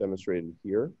demonstrated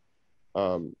here.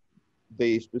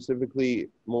 They specifically,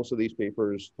 most of these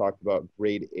papers talked about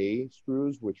grade A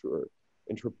screws, which were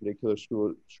intrapedicular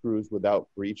screws without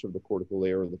breach of the cortical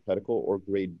layer of the pedicle, or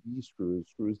grade B screws,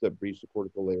 screws that breached the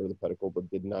cortical layer of the pedicle but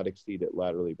did not exceed it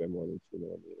laterally by more than 2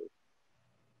 millimeters.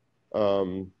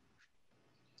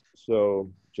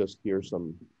 So just here's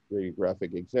some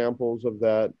radiographic examples of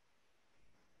that.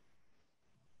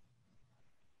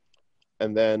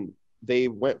 And then they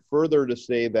went further to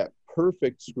say that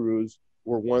perfect screws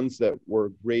were ones that were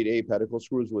grade A pedicle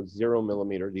screws with 0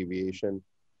 millimeter deviation,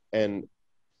 and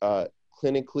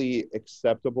clinically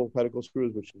acceptable pedicle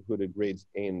screws, which included grades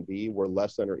A and B, were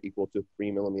less than or equal to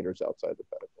 3 millimeters outside the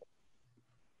pedicle.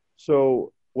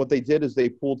 So what they did is they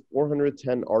pulled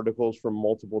 410 articles from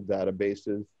multiple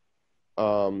databases,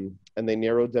 and they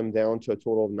narrowed them down to a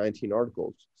total of 19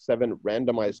 articles, 7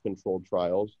 randomized controlled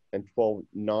trials, and 12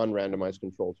 non-randomized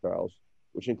controlled trials,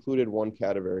 which included 1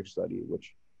 cadaveric study,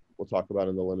 which we'll talk about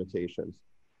in the limitations.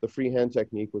 The freehand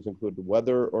technique was included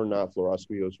whether or not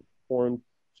fluoroscopy was performed,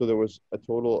 so there was a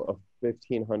total of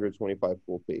 1,525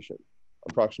 pooled patients,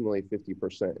 approximately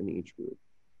 50% in each group,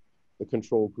 the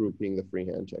control group being the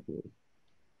freehand technique.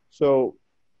 So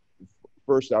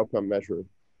first outcome measure.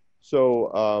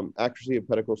 So accuracy of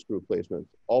pedicle screw placement.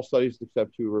 All studies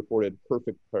except 2 reported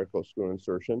perfect pedicle screw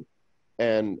insertion,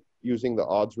 and using the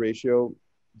odds ratio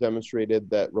demonstrated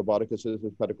that robotic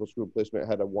assisted pedicle screw placement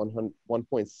had a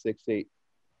 1.68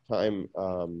 time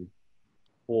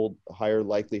fold higher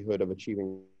likelihood of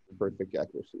achieving perfect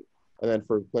accuracy. And then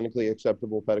for clinically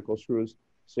acceptable pedicle screws,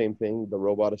 same thing, the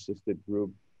robot assisted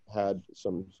group had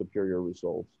some superior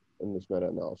results in this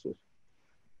meta-analysis.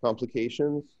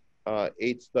 Complications,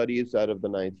 8 studies out of the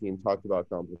 19 talked about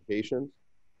complications,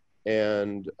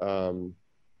 and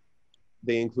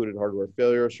they included hardware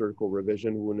failure, surgical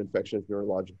revision, wound infections,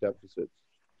 neurologic deficits.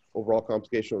 Overall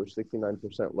complications were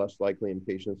 69% less likely in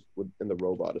patients in the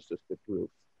robot-assisted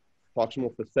group.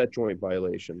 Proximal facet joint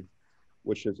violation,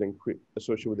 which is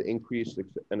associated with the increased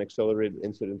and accelerated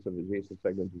incidence of adjacent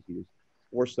segment disease.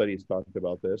 4 studies talked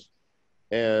about this,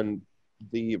 and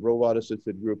the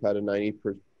robot-assisted group had a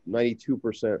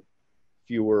 92%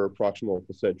 fewer proximal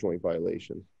facet joint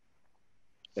violations.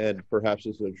 And perhaps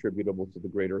this is attributable to the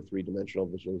greater 3-dimensional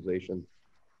visualization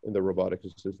in the robotic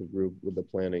assisted group with the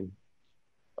planning.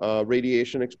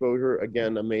 Radiation exposure,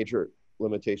 again, a major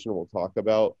limitation we'll talk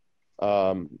about.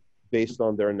 Based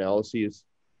on their analyses,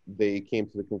 they came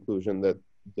to the conclusion that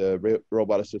the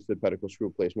robot assisted pedicle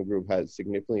screw placement group had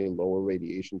significantly lower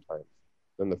radiation time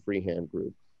than the freehand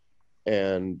group.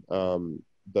 And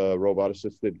the robot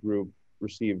assisted group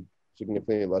received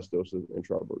significantly less doses of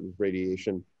intraoperative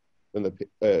radiation than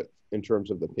in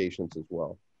terms of the patients as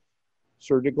well.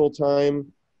 Surgical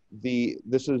time,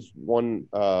 this is one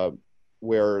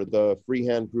where the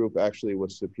freehand group actually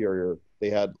was superior. They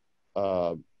had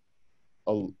a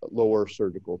lower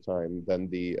surgical time than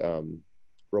the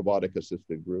robotic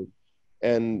assisted group,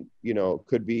 and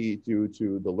could be due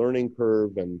to the learning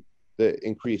curve and the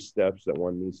increased steps that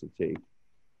one needs to take.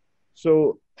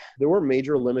 So there were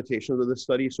major limitations of this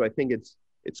study, so I think it's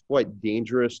quite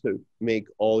dangerous to make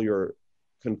all your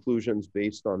conclusions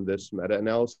based on this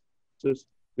meta-analysis,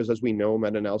 because as we know,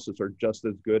 meta-analysis are just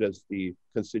as good as the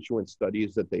constituent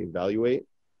studies that they evaluate,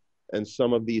 and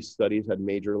some of these studies had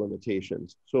major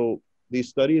limitations. So these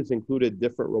studies included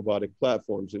different robotic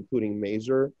platforms, including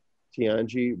Maser,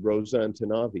 Tianji, Rosa, and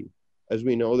Tanavi. As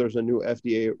we know, there's a new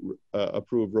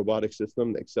FDA-approved robotic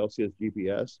system, the Excelsius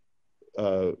GPS,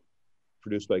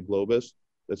 produced by Globus,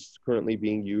 that's currently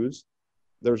being used.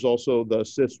 There's also the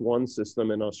SIS-1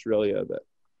 system in Australia that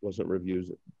wasn't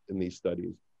reviewed in these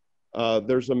studies.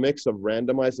 There's a mix of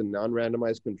randomized and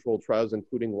non-randomized controlled trials,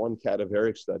 including one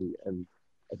cadaveric study. And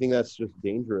I think that's just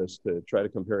dangerous to try to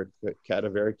compare a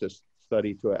cadaveric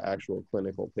study to actual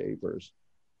clinical papers.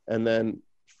 And then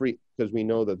because we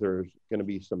know that there's going to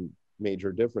be some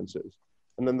major differences.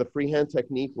 And then the freehand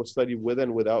technique was studied with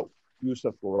and without use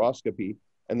of fluoroscopy.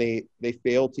 And they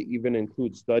failed to even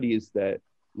include studies that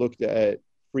looked at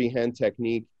freehand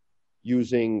technique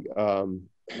using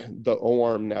the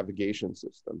O-arm navigation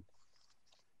system.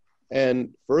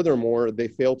 And furthermore, they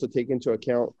failed to take into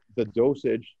account the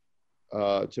dosage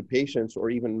to patients or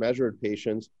even measured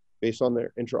patients based on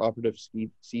their intraoperative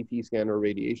CT scan or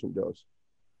radiation dose.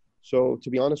 So to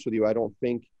be honest with you, I don't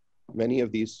think many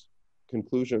of these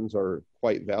conclusions are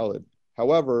quite valid.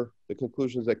 However, the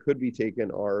conclusions that could be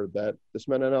taken are that this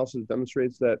meta-analysis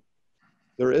demonstrates that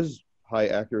there is high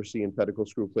accuracy in pedicle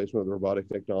screw placement with robotic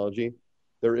technology.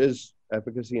 There is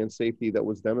efficacy and safety that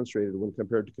was demonstrated when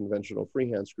compared to conventional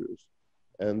freehand screws.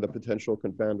 And the potential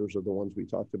confounders are the ones we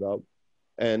talked about.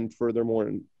 And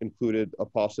furthermore, included a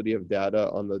paucity of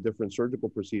data on the different surgical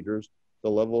procedures, the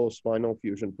level of spinal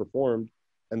fusion performed,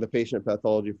 and the patient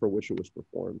pathology for which it was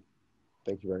performed.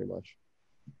 Thank you very much.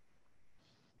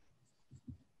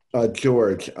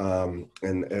 George,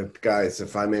 guys,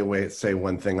 if I may say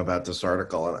one thing about this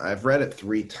article, and I've read it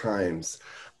 3 times,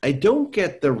 I don't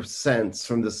get the sense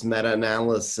from this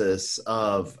meta-analysis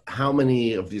of how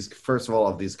many of these, first of all,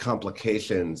 of these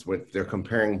complications, which they're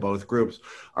comparing both groups,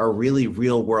 are really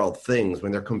real-world things.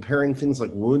 When they're comparing things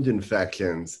like wound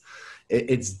infections,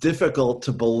 it's difficult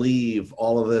to believe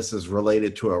all of this is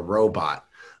related to a robot.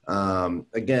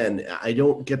 Again, I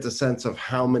don't get the sense of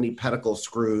how many pedicle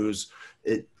screws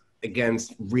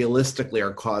realistically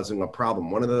are causing a problem.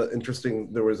 One of the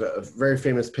interesting, there was a very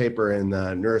famous paper in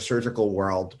the neurosurgical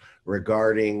world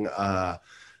regarding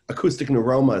acoustic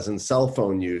neuromas and cell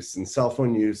phone use. And cell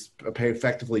phone use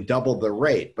effectively doubled the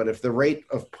rate. But if the rate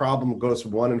of problem goes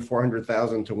from 1 in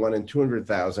 400,000 to 1 in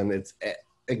 200,000, it's,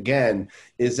 again,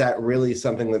 is that really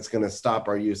something that's going to stop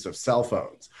our use of cell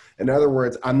phones? In other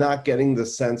words, I'm not getting the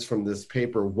sense from this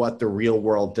paper what the real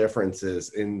world difference is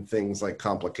in things like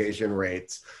complication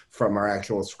rates from our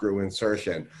actual screw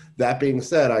insertion. That being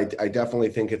said, I definitely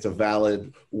think it's a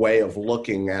valid way of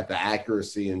looking at the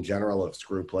accuracy in general of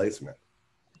screw placement.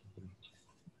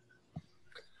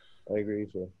 I agree,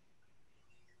 sir.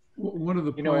 One of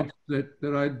the points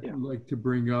that I'd like to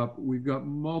bring up, we've got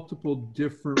multiple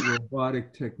different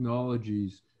robotic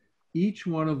technologies. Each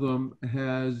one of them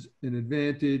has an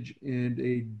advantage and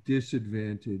a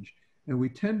disadvantage, and we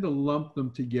tend to lump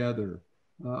them together.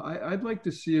 I'd like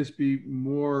to see us be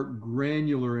more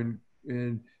granular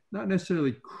and not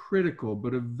necessarily critical,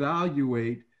 but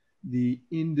evaluate the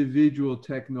individual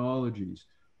technologies.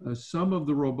 Some of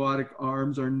the robotic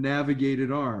arms are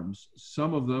navigated arms.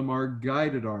 Some of them are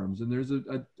guided arms. And there's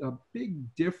a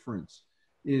big difference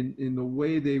in the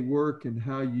way they work and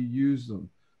how you use them.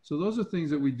 So those are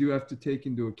things that we do have to take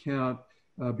into account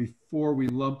before we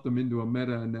lump them into a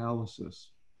meta-analysis.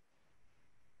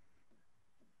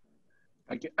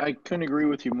 I couldn't agree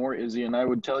with you more, Izzy, and I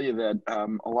would tell you that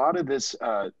a lot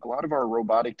of our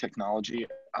robotic technology,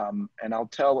 and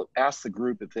ask the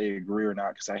group if they agree or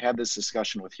not, because I had this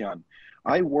discussion with Hyun.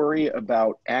 I worry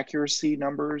about accuracy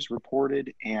numbers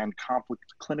reported and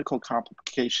clinical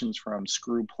complications from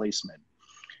screw placement.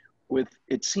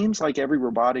 It seems like every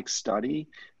robotic study,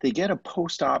 they get a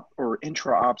post-op or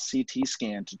intra-op CT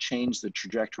scan to change the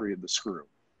trajectory of the screw.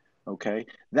 Okay,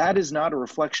 that is not a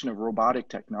reflection of robotic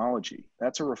technology.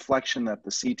 That's a reflection that the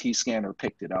CT scanner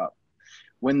picked it up.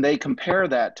 When they compare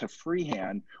that to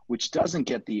freehand, which doesn't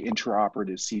get the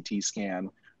intraoperative CT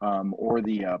scan or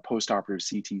the post-operative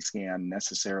CT scan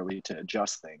necessarily to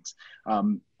adjust things,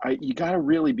 you got to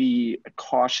really be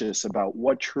cautious about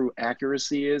what true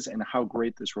accuracy is and how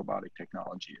great this robotic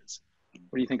technology is.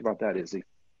 What do you think about that, Izzy?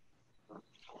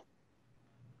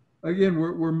 Again,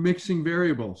 we're mixing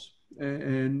variables.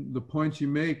 And the points you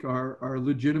make are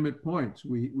legitimate points.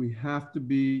 We have to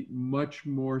be much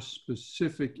more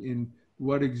specific in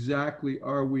what exactly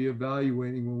are we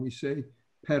evaluating when we say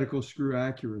pedicle screw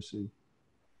accuracy.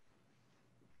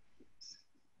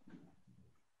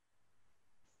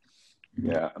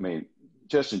 Yeah, I mean,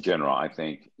 just in general, I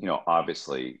think,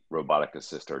 obviously robotic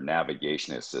assist or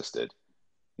navigation assisted,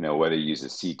 whether you use a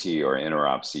CT or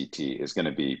interop CT is going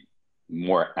to be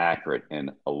more accurate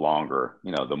in a longer,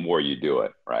 the more you do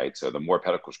it, right? So the more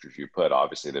pedicle screws you put,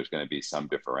 obviously there's going to be some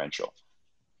differential.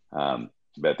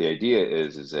 But the idea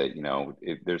is that,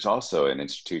 there's also an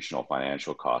institutional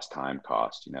financial cost, time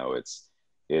cost.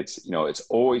 It's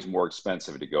always more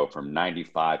expensive to go from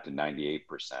 95 to 98%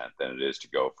 than it is to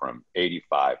go from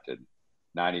 85 to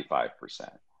 95%.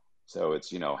 So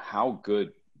it's, you know, how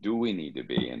good do we need to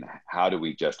be and how do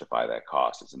we justify that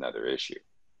cost is another issue.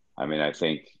 I mean, I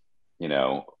think, you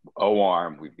know,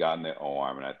 O-arm, we've gotten the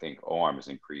O-arm, and I think O-arm has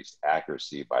increased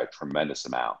accuracy by a tremendous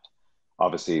amount.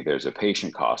 Obviously, there's a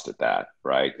patient cost at that,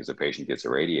 right? Because the patient gets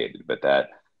irradiated, but that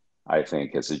I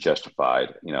think is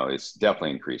justified, you know, it's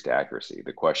definitely increased accuracy.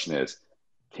 The question is,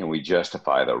 can we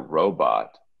justify the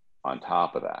robot on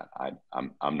top of that?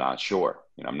 I'm not sure.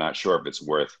 You know, I'm not sure if it's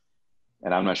worth,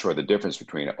 and I'm not sure the difference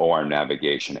between O-arm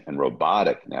navigation and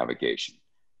robotic navigation.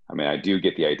 I mean, I do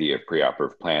get the idea of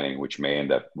preoperative planning, which may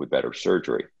end up with better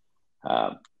surgery.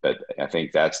 But I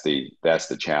think that's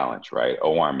the challenge, right?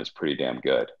 O-arm is pretty damn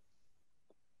good.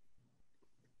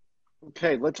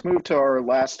 Okay, let's move to our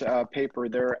last paper.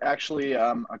 They're actually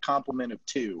a complement of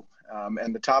two.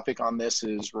 And the topic on this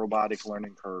is robotic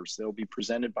learning curves. They'll be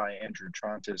presented by Andrew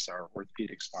Trontis, our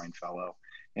orthopedic spine fellow.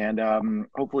 And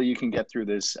hopefully you can get through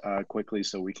this quickly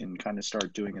so we can kind of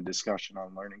start doing a discussion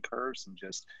on learning curves and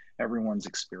just everyone's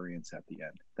experience at the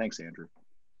end. Thanks, Andrew.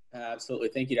 Absolutely.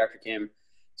 Thank you, Dr. Kim.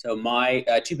 So my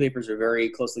two papers are very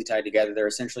closely tied together. They're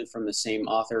essentially from the same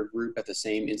author group at the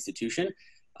same institution.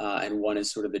 And one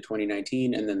is sort of the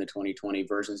 2019 and then the 2020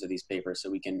 versions of these papers. So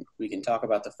we can talk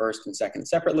about the first and second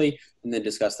separately and then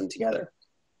discuss them together.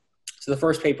 So the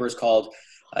first paper is called,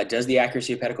 Does the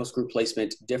accuracy of pedicle screw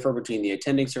placement differ between the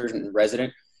attending surgeon and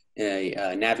resident in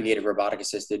a navigated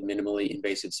robotic-assisted minimally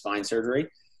invasive spine surgery?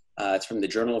 It's from the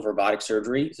Journal of Robotic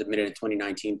Surgery, submitted in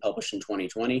 2019, published in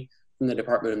 2020, from the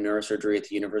Department of Neurosurgery at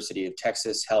the University of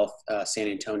Texas Health, San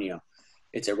Antonio.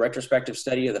 It's a retrospective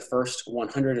study of the first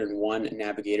 101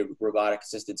 navigated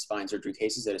robotic-assisted spine surgery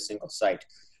cases at a single site.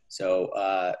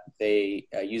 So they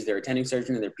used their attending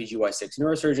surgeon and their PGY-6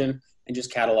 neurosurgeon and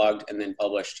just cataloged and then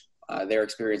published their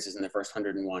experiences in the first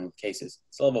 101 cases.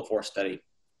 It's a level 4 study.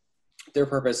 Their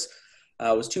purpose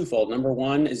was twofold. Number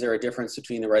one, is there a difference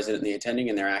between the resident and the attending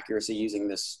and their accuracy using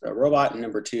this robot? And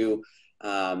number two,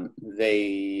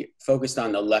 they focused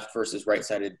on the left versus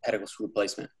right-sided pedicle screw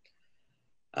placement.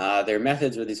 Their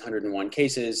methods were these 101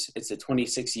 cases. It's a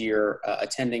 26-year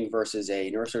attending versus a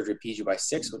neurosurgery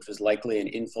PGY-6, which was likely an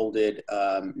infolded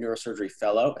neurosurgery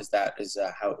fellow, as that is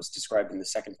how it was described in the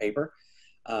second paper.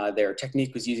 Their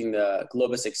technique was using the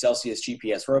Globus Excelsius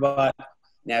GPS robot.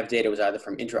 Nav data was either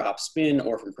from intra-op spin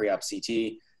or from pre-op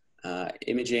CT.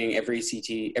 Imaging, every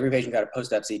patient got a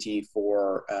post-op CT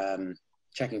for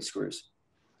checking screws.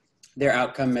 Their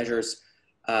outcome measures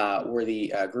were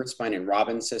the Gertspine and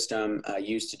Robbins system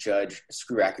used to judge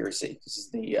screw accuracy. This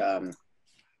is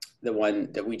the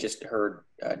one that we just heard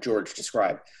George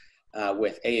describe,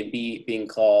 with A and B being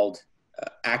called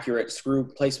accurate screw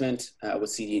placement, with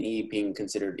C, D, and E being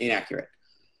considered inaccurate.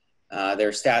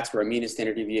 Their stats were a mean and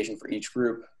standard deviation for each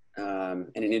group and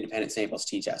an independent samples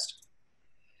t-test.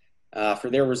 For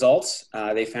their results,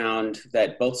 they found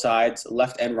that both sides,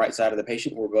 left and right side of the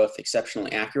patient, were both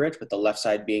exceptionally accurate, with the left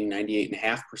side being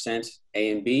 98.5%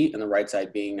 A and B and the right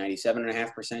side being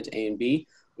 97.5% A and B,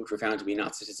 which were found to be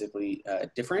not statistically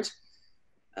different.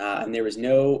 And there was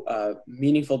no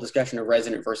meaningful discussion of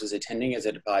resident versus attending as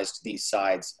it applies to these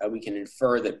sides. We can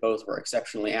infer that both were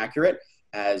exceptionally accurate,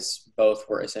 as both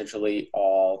were essentially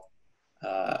all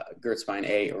Gertspine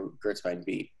A or Gertspine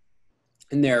B.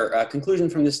 And their conclusion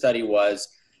from this study was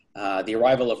the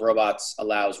arrival of robots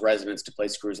allows residents to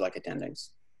place screws like attendings.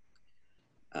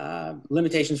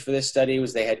 Limitations for this study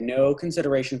was they had no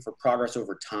consideration for progress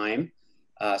over time.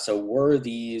 So were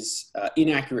these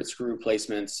inaccurate screw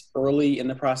placements early in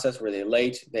the process? Were they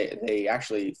late? They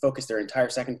actually focused their entire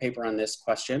second paper on this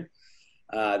question.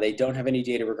 They don't have any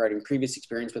data regarding previous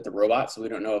experience with the robot, so we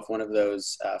don't know if one of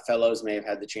those fellows may have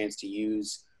had the chance to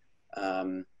use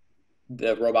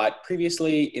the robot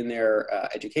previously in their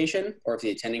education, or if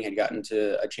the attending had gotten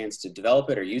to a chance to develop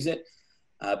it or use it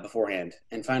beforehand.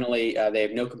 And finally, they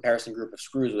have no comparison group of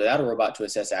screws without a robot to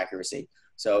assess accuracy.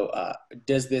 So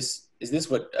is this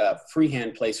what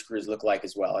freehand place screws look like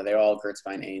as well? Are they all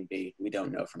Gertspine A and B? We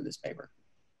don't know from this paper.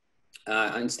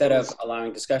 Instead of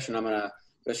allowing discussion, I'm gonna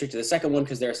go straight to the second one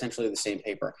because they're essentially the same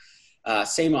paper.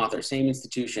 Same author, same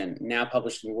institution, now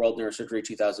published in World Neurosurgery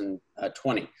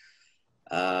 2020.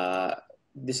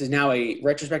 This is now a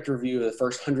retrospective review of the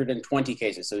first 120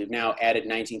 cases. So we've now added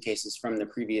 19 cases from the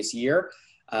previous year.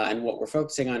 And what we're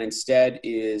focusing on instead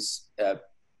is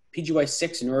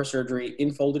PGY-6 neurosurgery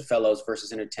infolded fellows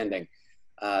versus an attending.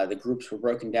 The groups were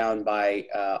broken down by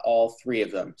all three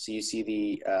of them. So you see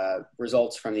the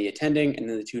results from the attending and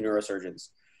then the two neurosurgeons.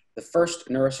 The first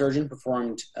neurosurgeon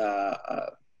performed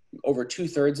over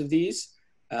 2/3 of these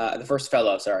the first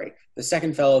fellow, sorry. The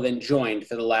second fellow then joined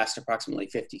for the last approximately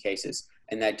 50 cases,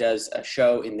 and that does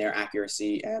show in their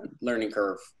accuracy and learning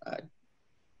curve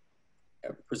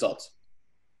results.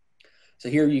 So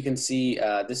here you can see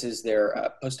this is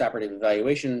their post-operative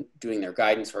evaluation, doing their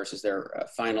guidance versus their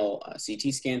final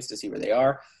CT scans to see where they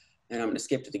are. And I'm going to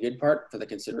skip to the good part for the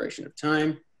consideration of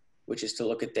time, which is to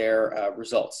look at their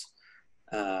results.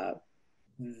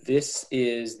 This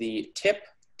is the tip,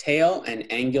 tail, and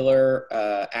angular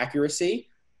accuracy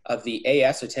of the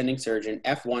AS attending surgeon,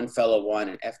 F1 fellow 1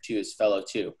 and F2 is fellow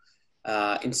 2.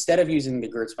 Instead of using the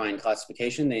Gertzbein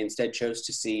classification, they instead chose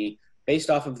to see, based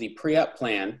off of the pre-op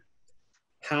plan,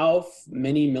 how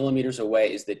many millimeters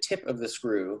away is the tip of the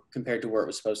screw compared to where it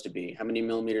was supposed to be? How many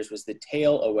millimeters was the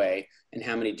tail away, and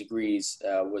how many degrees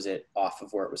was it off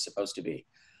of where it was supposed to be?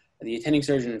 The attending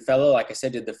surgeon and fellow, like I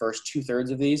said, did the first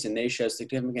 2/3 of these, and they show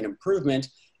significant improvement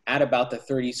at about the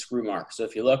 30 screw mark. So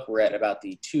if you look, we're at about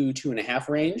the 2.5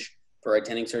 range for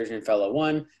attending surgeon and fellow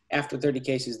 1. After 30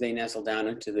 cases, they nestle down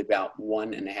into the about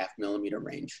 1.5 millimeter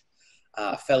range.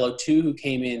 Fellow 2, who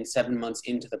came in 7 months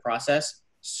into the process,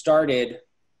 started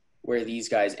where these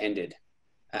guys ended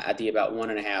at the about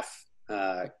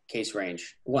 1.5 case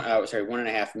range,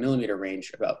 1.5 millimeter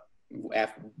range about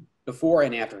before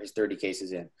and after his 30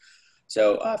 cases in.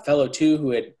 So fellow 2,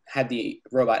 who had had the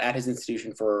robot at his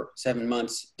institution for 7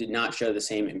 months, did not show the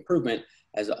same improvement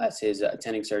as his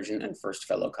attending surgeon and first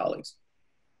fellow colleagues.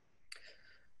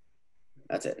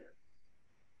 That's it.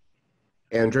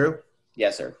 Andrew?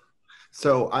 Yes, sir.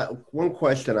 So one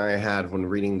question I had when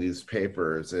reading these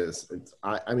papers is,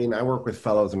 I mean, I work with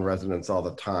fellows and residents all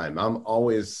the time. I'm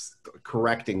always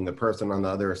correcting the person on the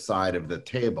other side of the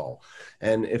table.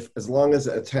 And as long as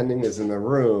attending is in the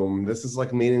room, this is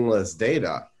like meaningless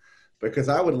data, because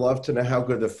I would love to know how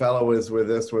good the fellow is with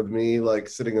this, with me like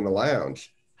sitting in the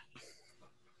lounge.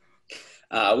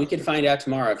 We can find out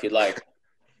tomorrow if you'd like.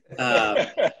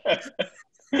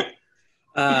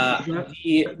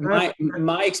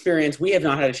 My experience, we have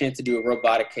not had a chance to do a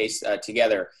robotic case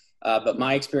together, but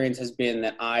my experience has been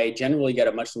that I generally get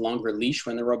a much longer leash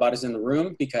when the robot is in the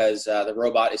room, because the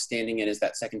robot is standing in as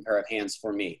that second pair of hands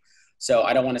for me. So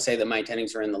I don't want to say that my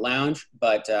attendings are in the lounge,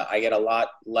 but I get a lot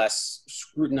less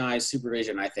scrutinized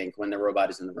supervision, I think, when the robot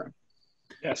is in the room.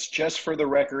 Yes, just for the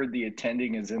record, the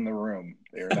attending is in the room.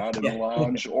 They're not in the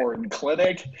lounge or in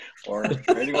clinic or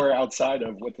anywhere outside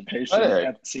of with the patient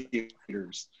at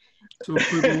Cedars. So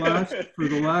for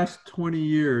the last 20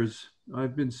 years,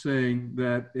 I've been saying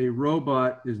that a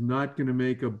robot is not going to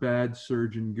make a bad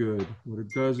surgeon good. What it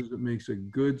does is it makes a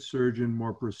good surgeon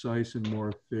more precise and more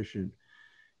efficient.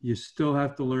 You still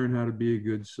have to learn how to be a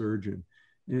good surgeon.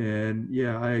 And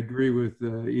yeah, I agree with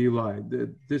Eli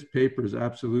that this paper is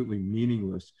absolutely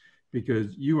meaningless,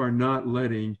 because you are not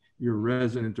letting your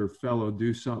resident or fellow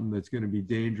do something that's going to be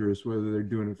dangerous, whether they're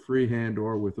doing it freehand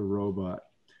or with a robot.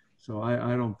 So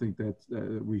I don't think that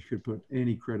we should put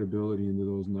any credibility into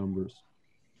those numbers.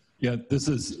 Yeah, this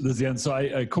is the end. So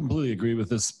I completely agree with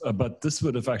this, but this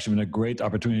would have actually been a great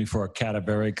opportunity for a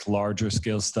cadaveric, larger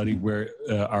scale study where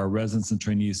our residents and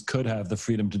trainees could have the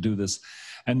freedom to do this.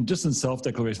 And just in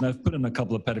self-declaration, I've put in a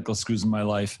couple of pedicle screws in my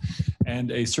life,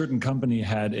 and a certain company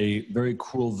had a very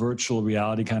cool virtual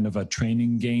reality kind of a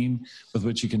training game with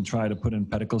which you can try to put in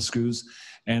pedicle screws.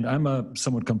 And I'm a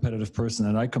somewhat competitive person,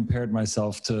 and I compared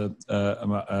myself to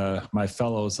my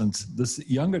fellows, and this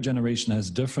younger generation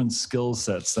has different skill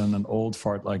sets than an old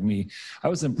fart like me. I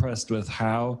was impressed with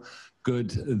how good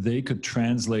they could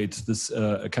translate this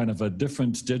kind of a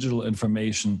different digital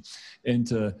information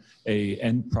into a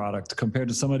end product compared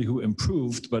to somebody who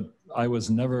improved, but I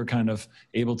was never kind of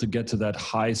able to get to that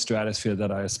high stratosphere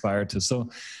that I aspired to. So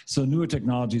newer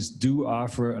technologies do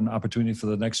offer an opportunity for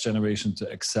the next generation to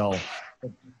excel.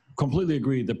 Completely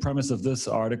agree. The premise of this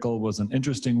article was an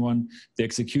interesting one. The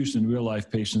execution in real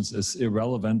life patients is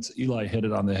irrelevant. Eli hit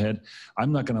it on the head.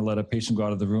 I'm not going to let a patient go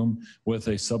out of the room with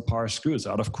a subpar screw. It's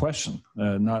out of question.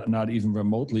 Not even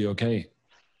remotely okay.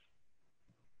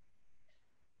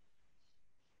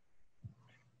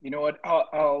 You know what?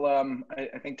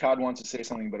 I think Todd wants to say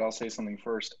something, but I'll say something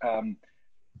first.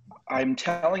 I'm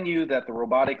telling you that the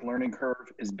robotic learning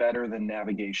curve is better than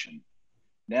navigation.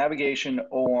 Navigation,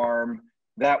 O-arm,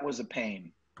 that was a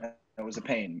pain. That was a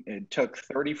pain. It took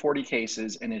 30, 40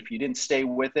 cases, and if you didn't stay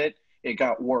with it, it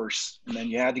got worse. And then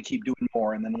you had to keep doing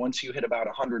more. And then once you hit about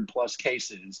 100 plus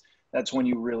cases, that's when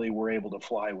you really were able to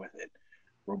fly with it.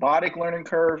 Robotic learning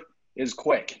curve is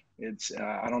quick. It's,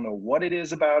 I don't know what it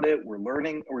is about it.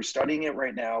 We're studying it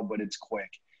right now, but it's quick.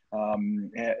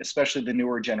 especially the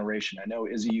newer generation. I know,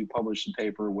 Izzy, you published a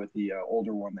paper with the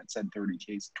older one that said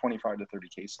 25 to 30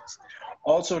 cases.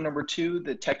 Also, number two,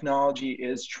 the technology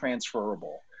is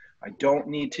transferable. I don't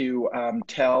need to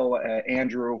tell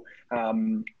Andrew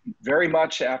very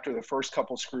much after the first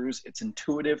couple screws. It's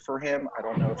intuitive for him. I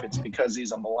don't know if it's because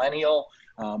he's a millennial,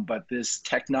 but this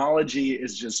technology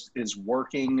is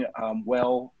working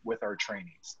well with our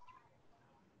trainees.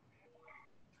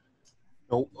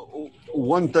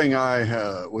 One thing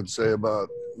I would say about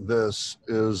this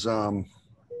is I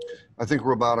think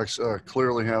robotics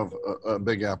clearly have a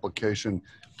big application.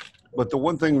 But the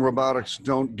one thing robotics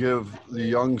don't give the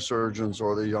young surgeons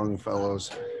or the young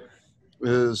fellows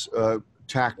is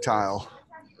tactile.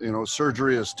 You know,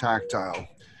 surgery is tactile.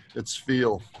 It's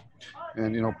feel.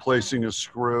 And, you know, placing a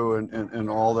screw and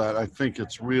all that. I think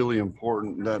it's really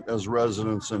important that as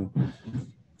residents and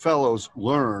fellows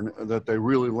learn, that they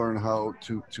really learn how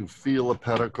to feel a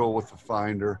pedicle with the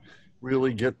finder,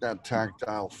 really get that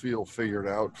tactile feel figured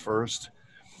out first.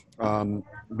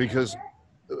 Because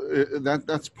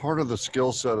that's part of the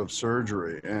skill set of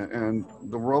surgery, and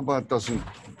the robot doesn't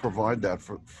provide that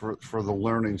for the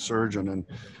learning surgeon. And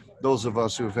those of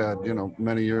us who've had, you know,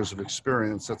 many years of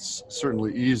experience, that's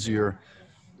certainly easier.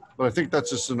 But I think that's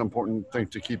just an important thing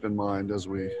to keep in mind as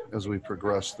we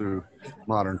progress through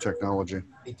modern technology.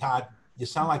 Hey, Todd, you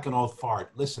sound like an old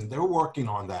fart. Listen, they're working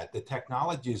on that. The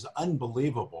technology is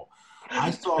unbelievable.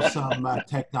 I saw some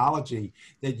technology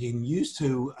that you can use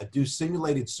to do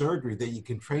simulated surgery that you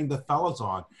can train the fellows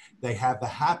on. They have the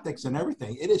haptics and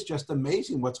everything. It is just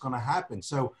amazing what's going to happen.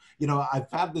 So, you know, I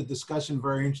found the discussion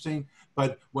very interesting,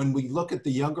 but when we look at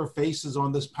the younger faces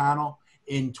on this panel,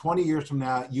 in 20 years from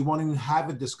now, you won't even have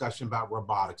a discussion about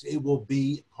robotics. It will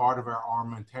be part of our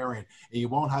armamentarium. And you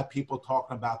won't have people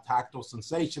talking about tactile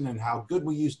sensation and how good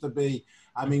we used to be.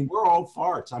 I mean, we're old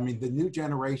farts. I mean, the new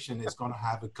generation is going to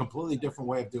have a completely different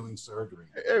way of doing surgery.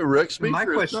 Hey, Rick, speak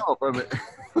for yourself. I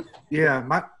mean.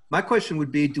 Yeah, my question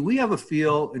would be, do we have a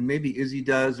feel, and maybe Izzy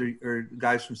does, or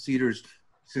guys from Cedars,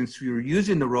 since we were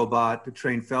using the robot to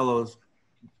train fellows,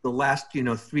 the last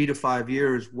 3 to 5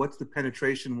 years, what's the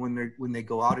penetration when they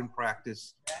go out in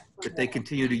practice that they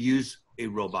continue to use a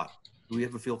robot? Do we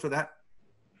have a feel for that?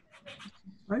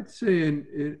 I'd say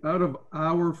out of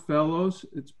our fellows,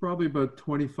 it's probably about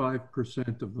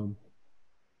 25% of them.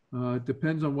 It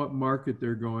depends on what market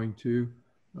they're going to,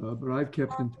 but I've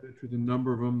kept in touch with a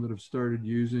number of them that have started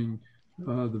using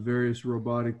the various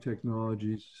robotic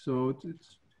technologies. So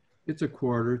it's a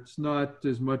quarter. It's not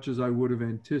as much as I would have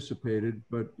anticipated,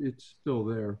 but it's still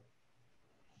there.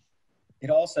 It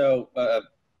also,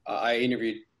 I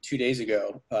interviewed 2 days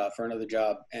ago for another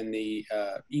job, and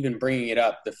even bringing it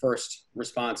up, the first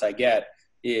response I get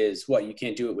is, "What, you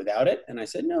can't do it without it?" And I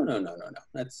said, no.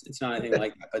 It's not anything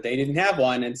like that. But they didn't have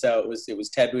one, and so it was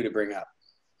taboo to bring up.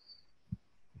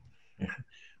 Yeah.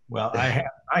 Well,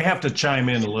 I have to chime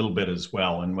in a little bit as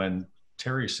well. And when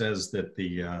Terry says that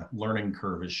the learning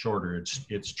curve is shorter,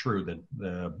 it's true that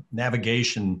the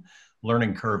navigation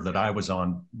learning curve that I was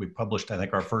on, we published, I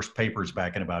think, our first papers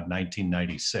back in about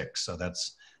 1996. So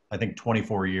that's, I think,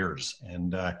 24 years.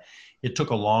 And it took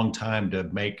a long time to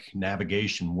make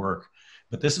navigation work.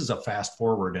 But this is a fast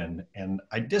forward. And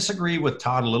I disagree with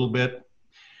Todd a little bit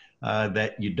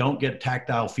that you don't get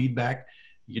tactile feedback.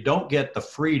 You don't get the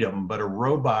freedom, but a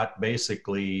robot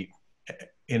basically,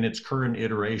 in its current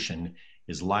iteration,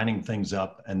 is lining things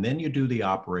up, and then you do the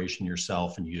operation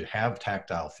yourself and you have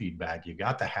tactile feedback. You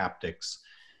got the haptics.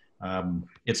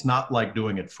 It's not like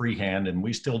doing it freehand, and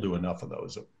we still do enough of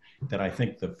those that I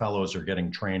think the fellows are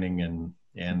getting training,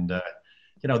 and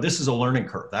this is a learning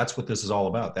curve. That's what this is all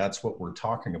about. That's what we're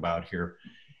talking about here.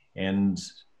 And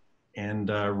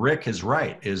Rick is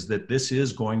right, is that this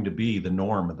is going to be the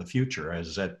norm of the future.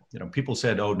 As that, people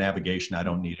said, "Oh, navigation, I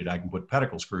don't need it. I can put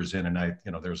pedicle screws in." And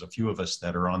there's a few of us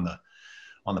that are on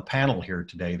the panel here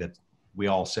today that we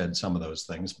all said some of those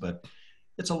things, but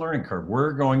it's a learning curve.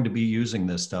 We're going to be using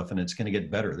this stuff, and it's going to get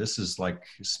better. This is like,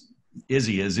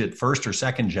 Izzy, is it first or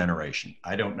second generation?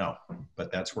 I don't know,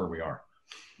 but that's where we are.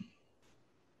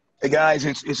 Hey guys,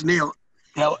 it's Neil.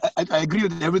 Now, I agree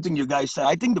with everything you guys said.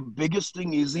 I think the biggest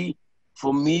thing, Izzy,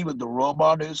 for me with the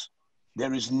robot is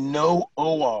there is no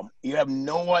O-arm. You have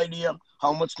no idea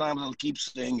how much time I'll keep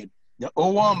saying it. The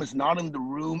O-arm is not in the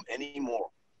room anymore.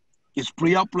 It's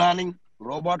pre-op planning.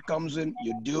 Robot comes in,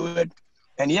 you do it.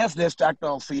 And yes, there's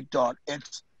tactile feedback.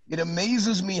 It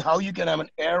amazes me how you can have an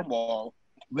air ball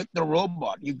with the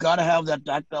robot. You got to have that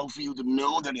tactile feel to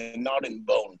know that you're not in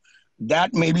bone.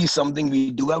 That may be something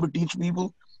we do have to teach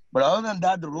people. But other than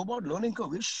that, the robot learning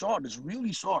curve is short. It's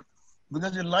really short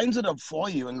because it lines it up for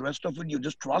you, and the rest of it, you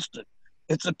just trust it.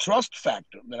 it's a trust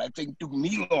factor that I think took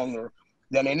me longer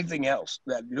than anything else.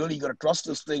 That really you got to trust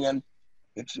this thing, and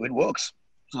it works.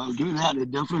 So I'll give you that.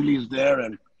 It definitely is there,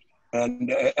 and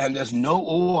there's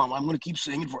no I'm going to keep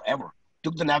saying it forever.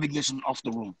 Took the navigation off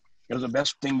the room. It was the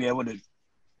best thing we ever did.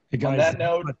 Hey guys, on that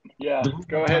note, yeah,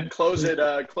 go ahead, close it,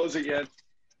 Yen.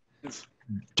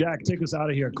 Jack, take us out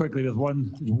of here quickly with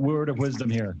one word of wisdom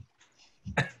here.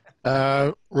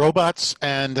 Robots,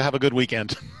 and have a good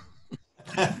weekend.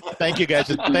 Thank you, guys.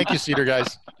 Thank you, Cedar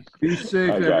guys. Be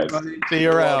safe, everybody. See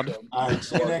you around. All right,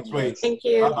 see you next week. Thank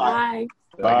you. Bye-bye.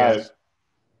 Bye. Bye, guys.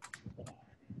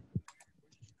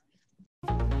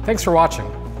 Thanks for watching.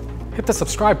 Hit the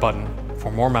subscribe button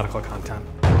for more medical content.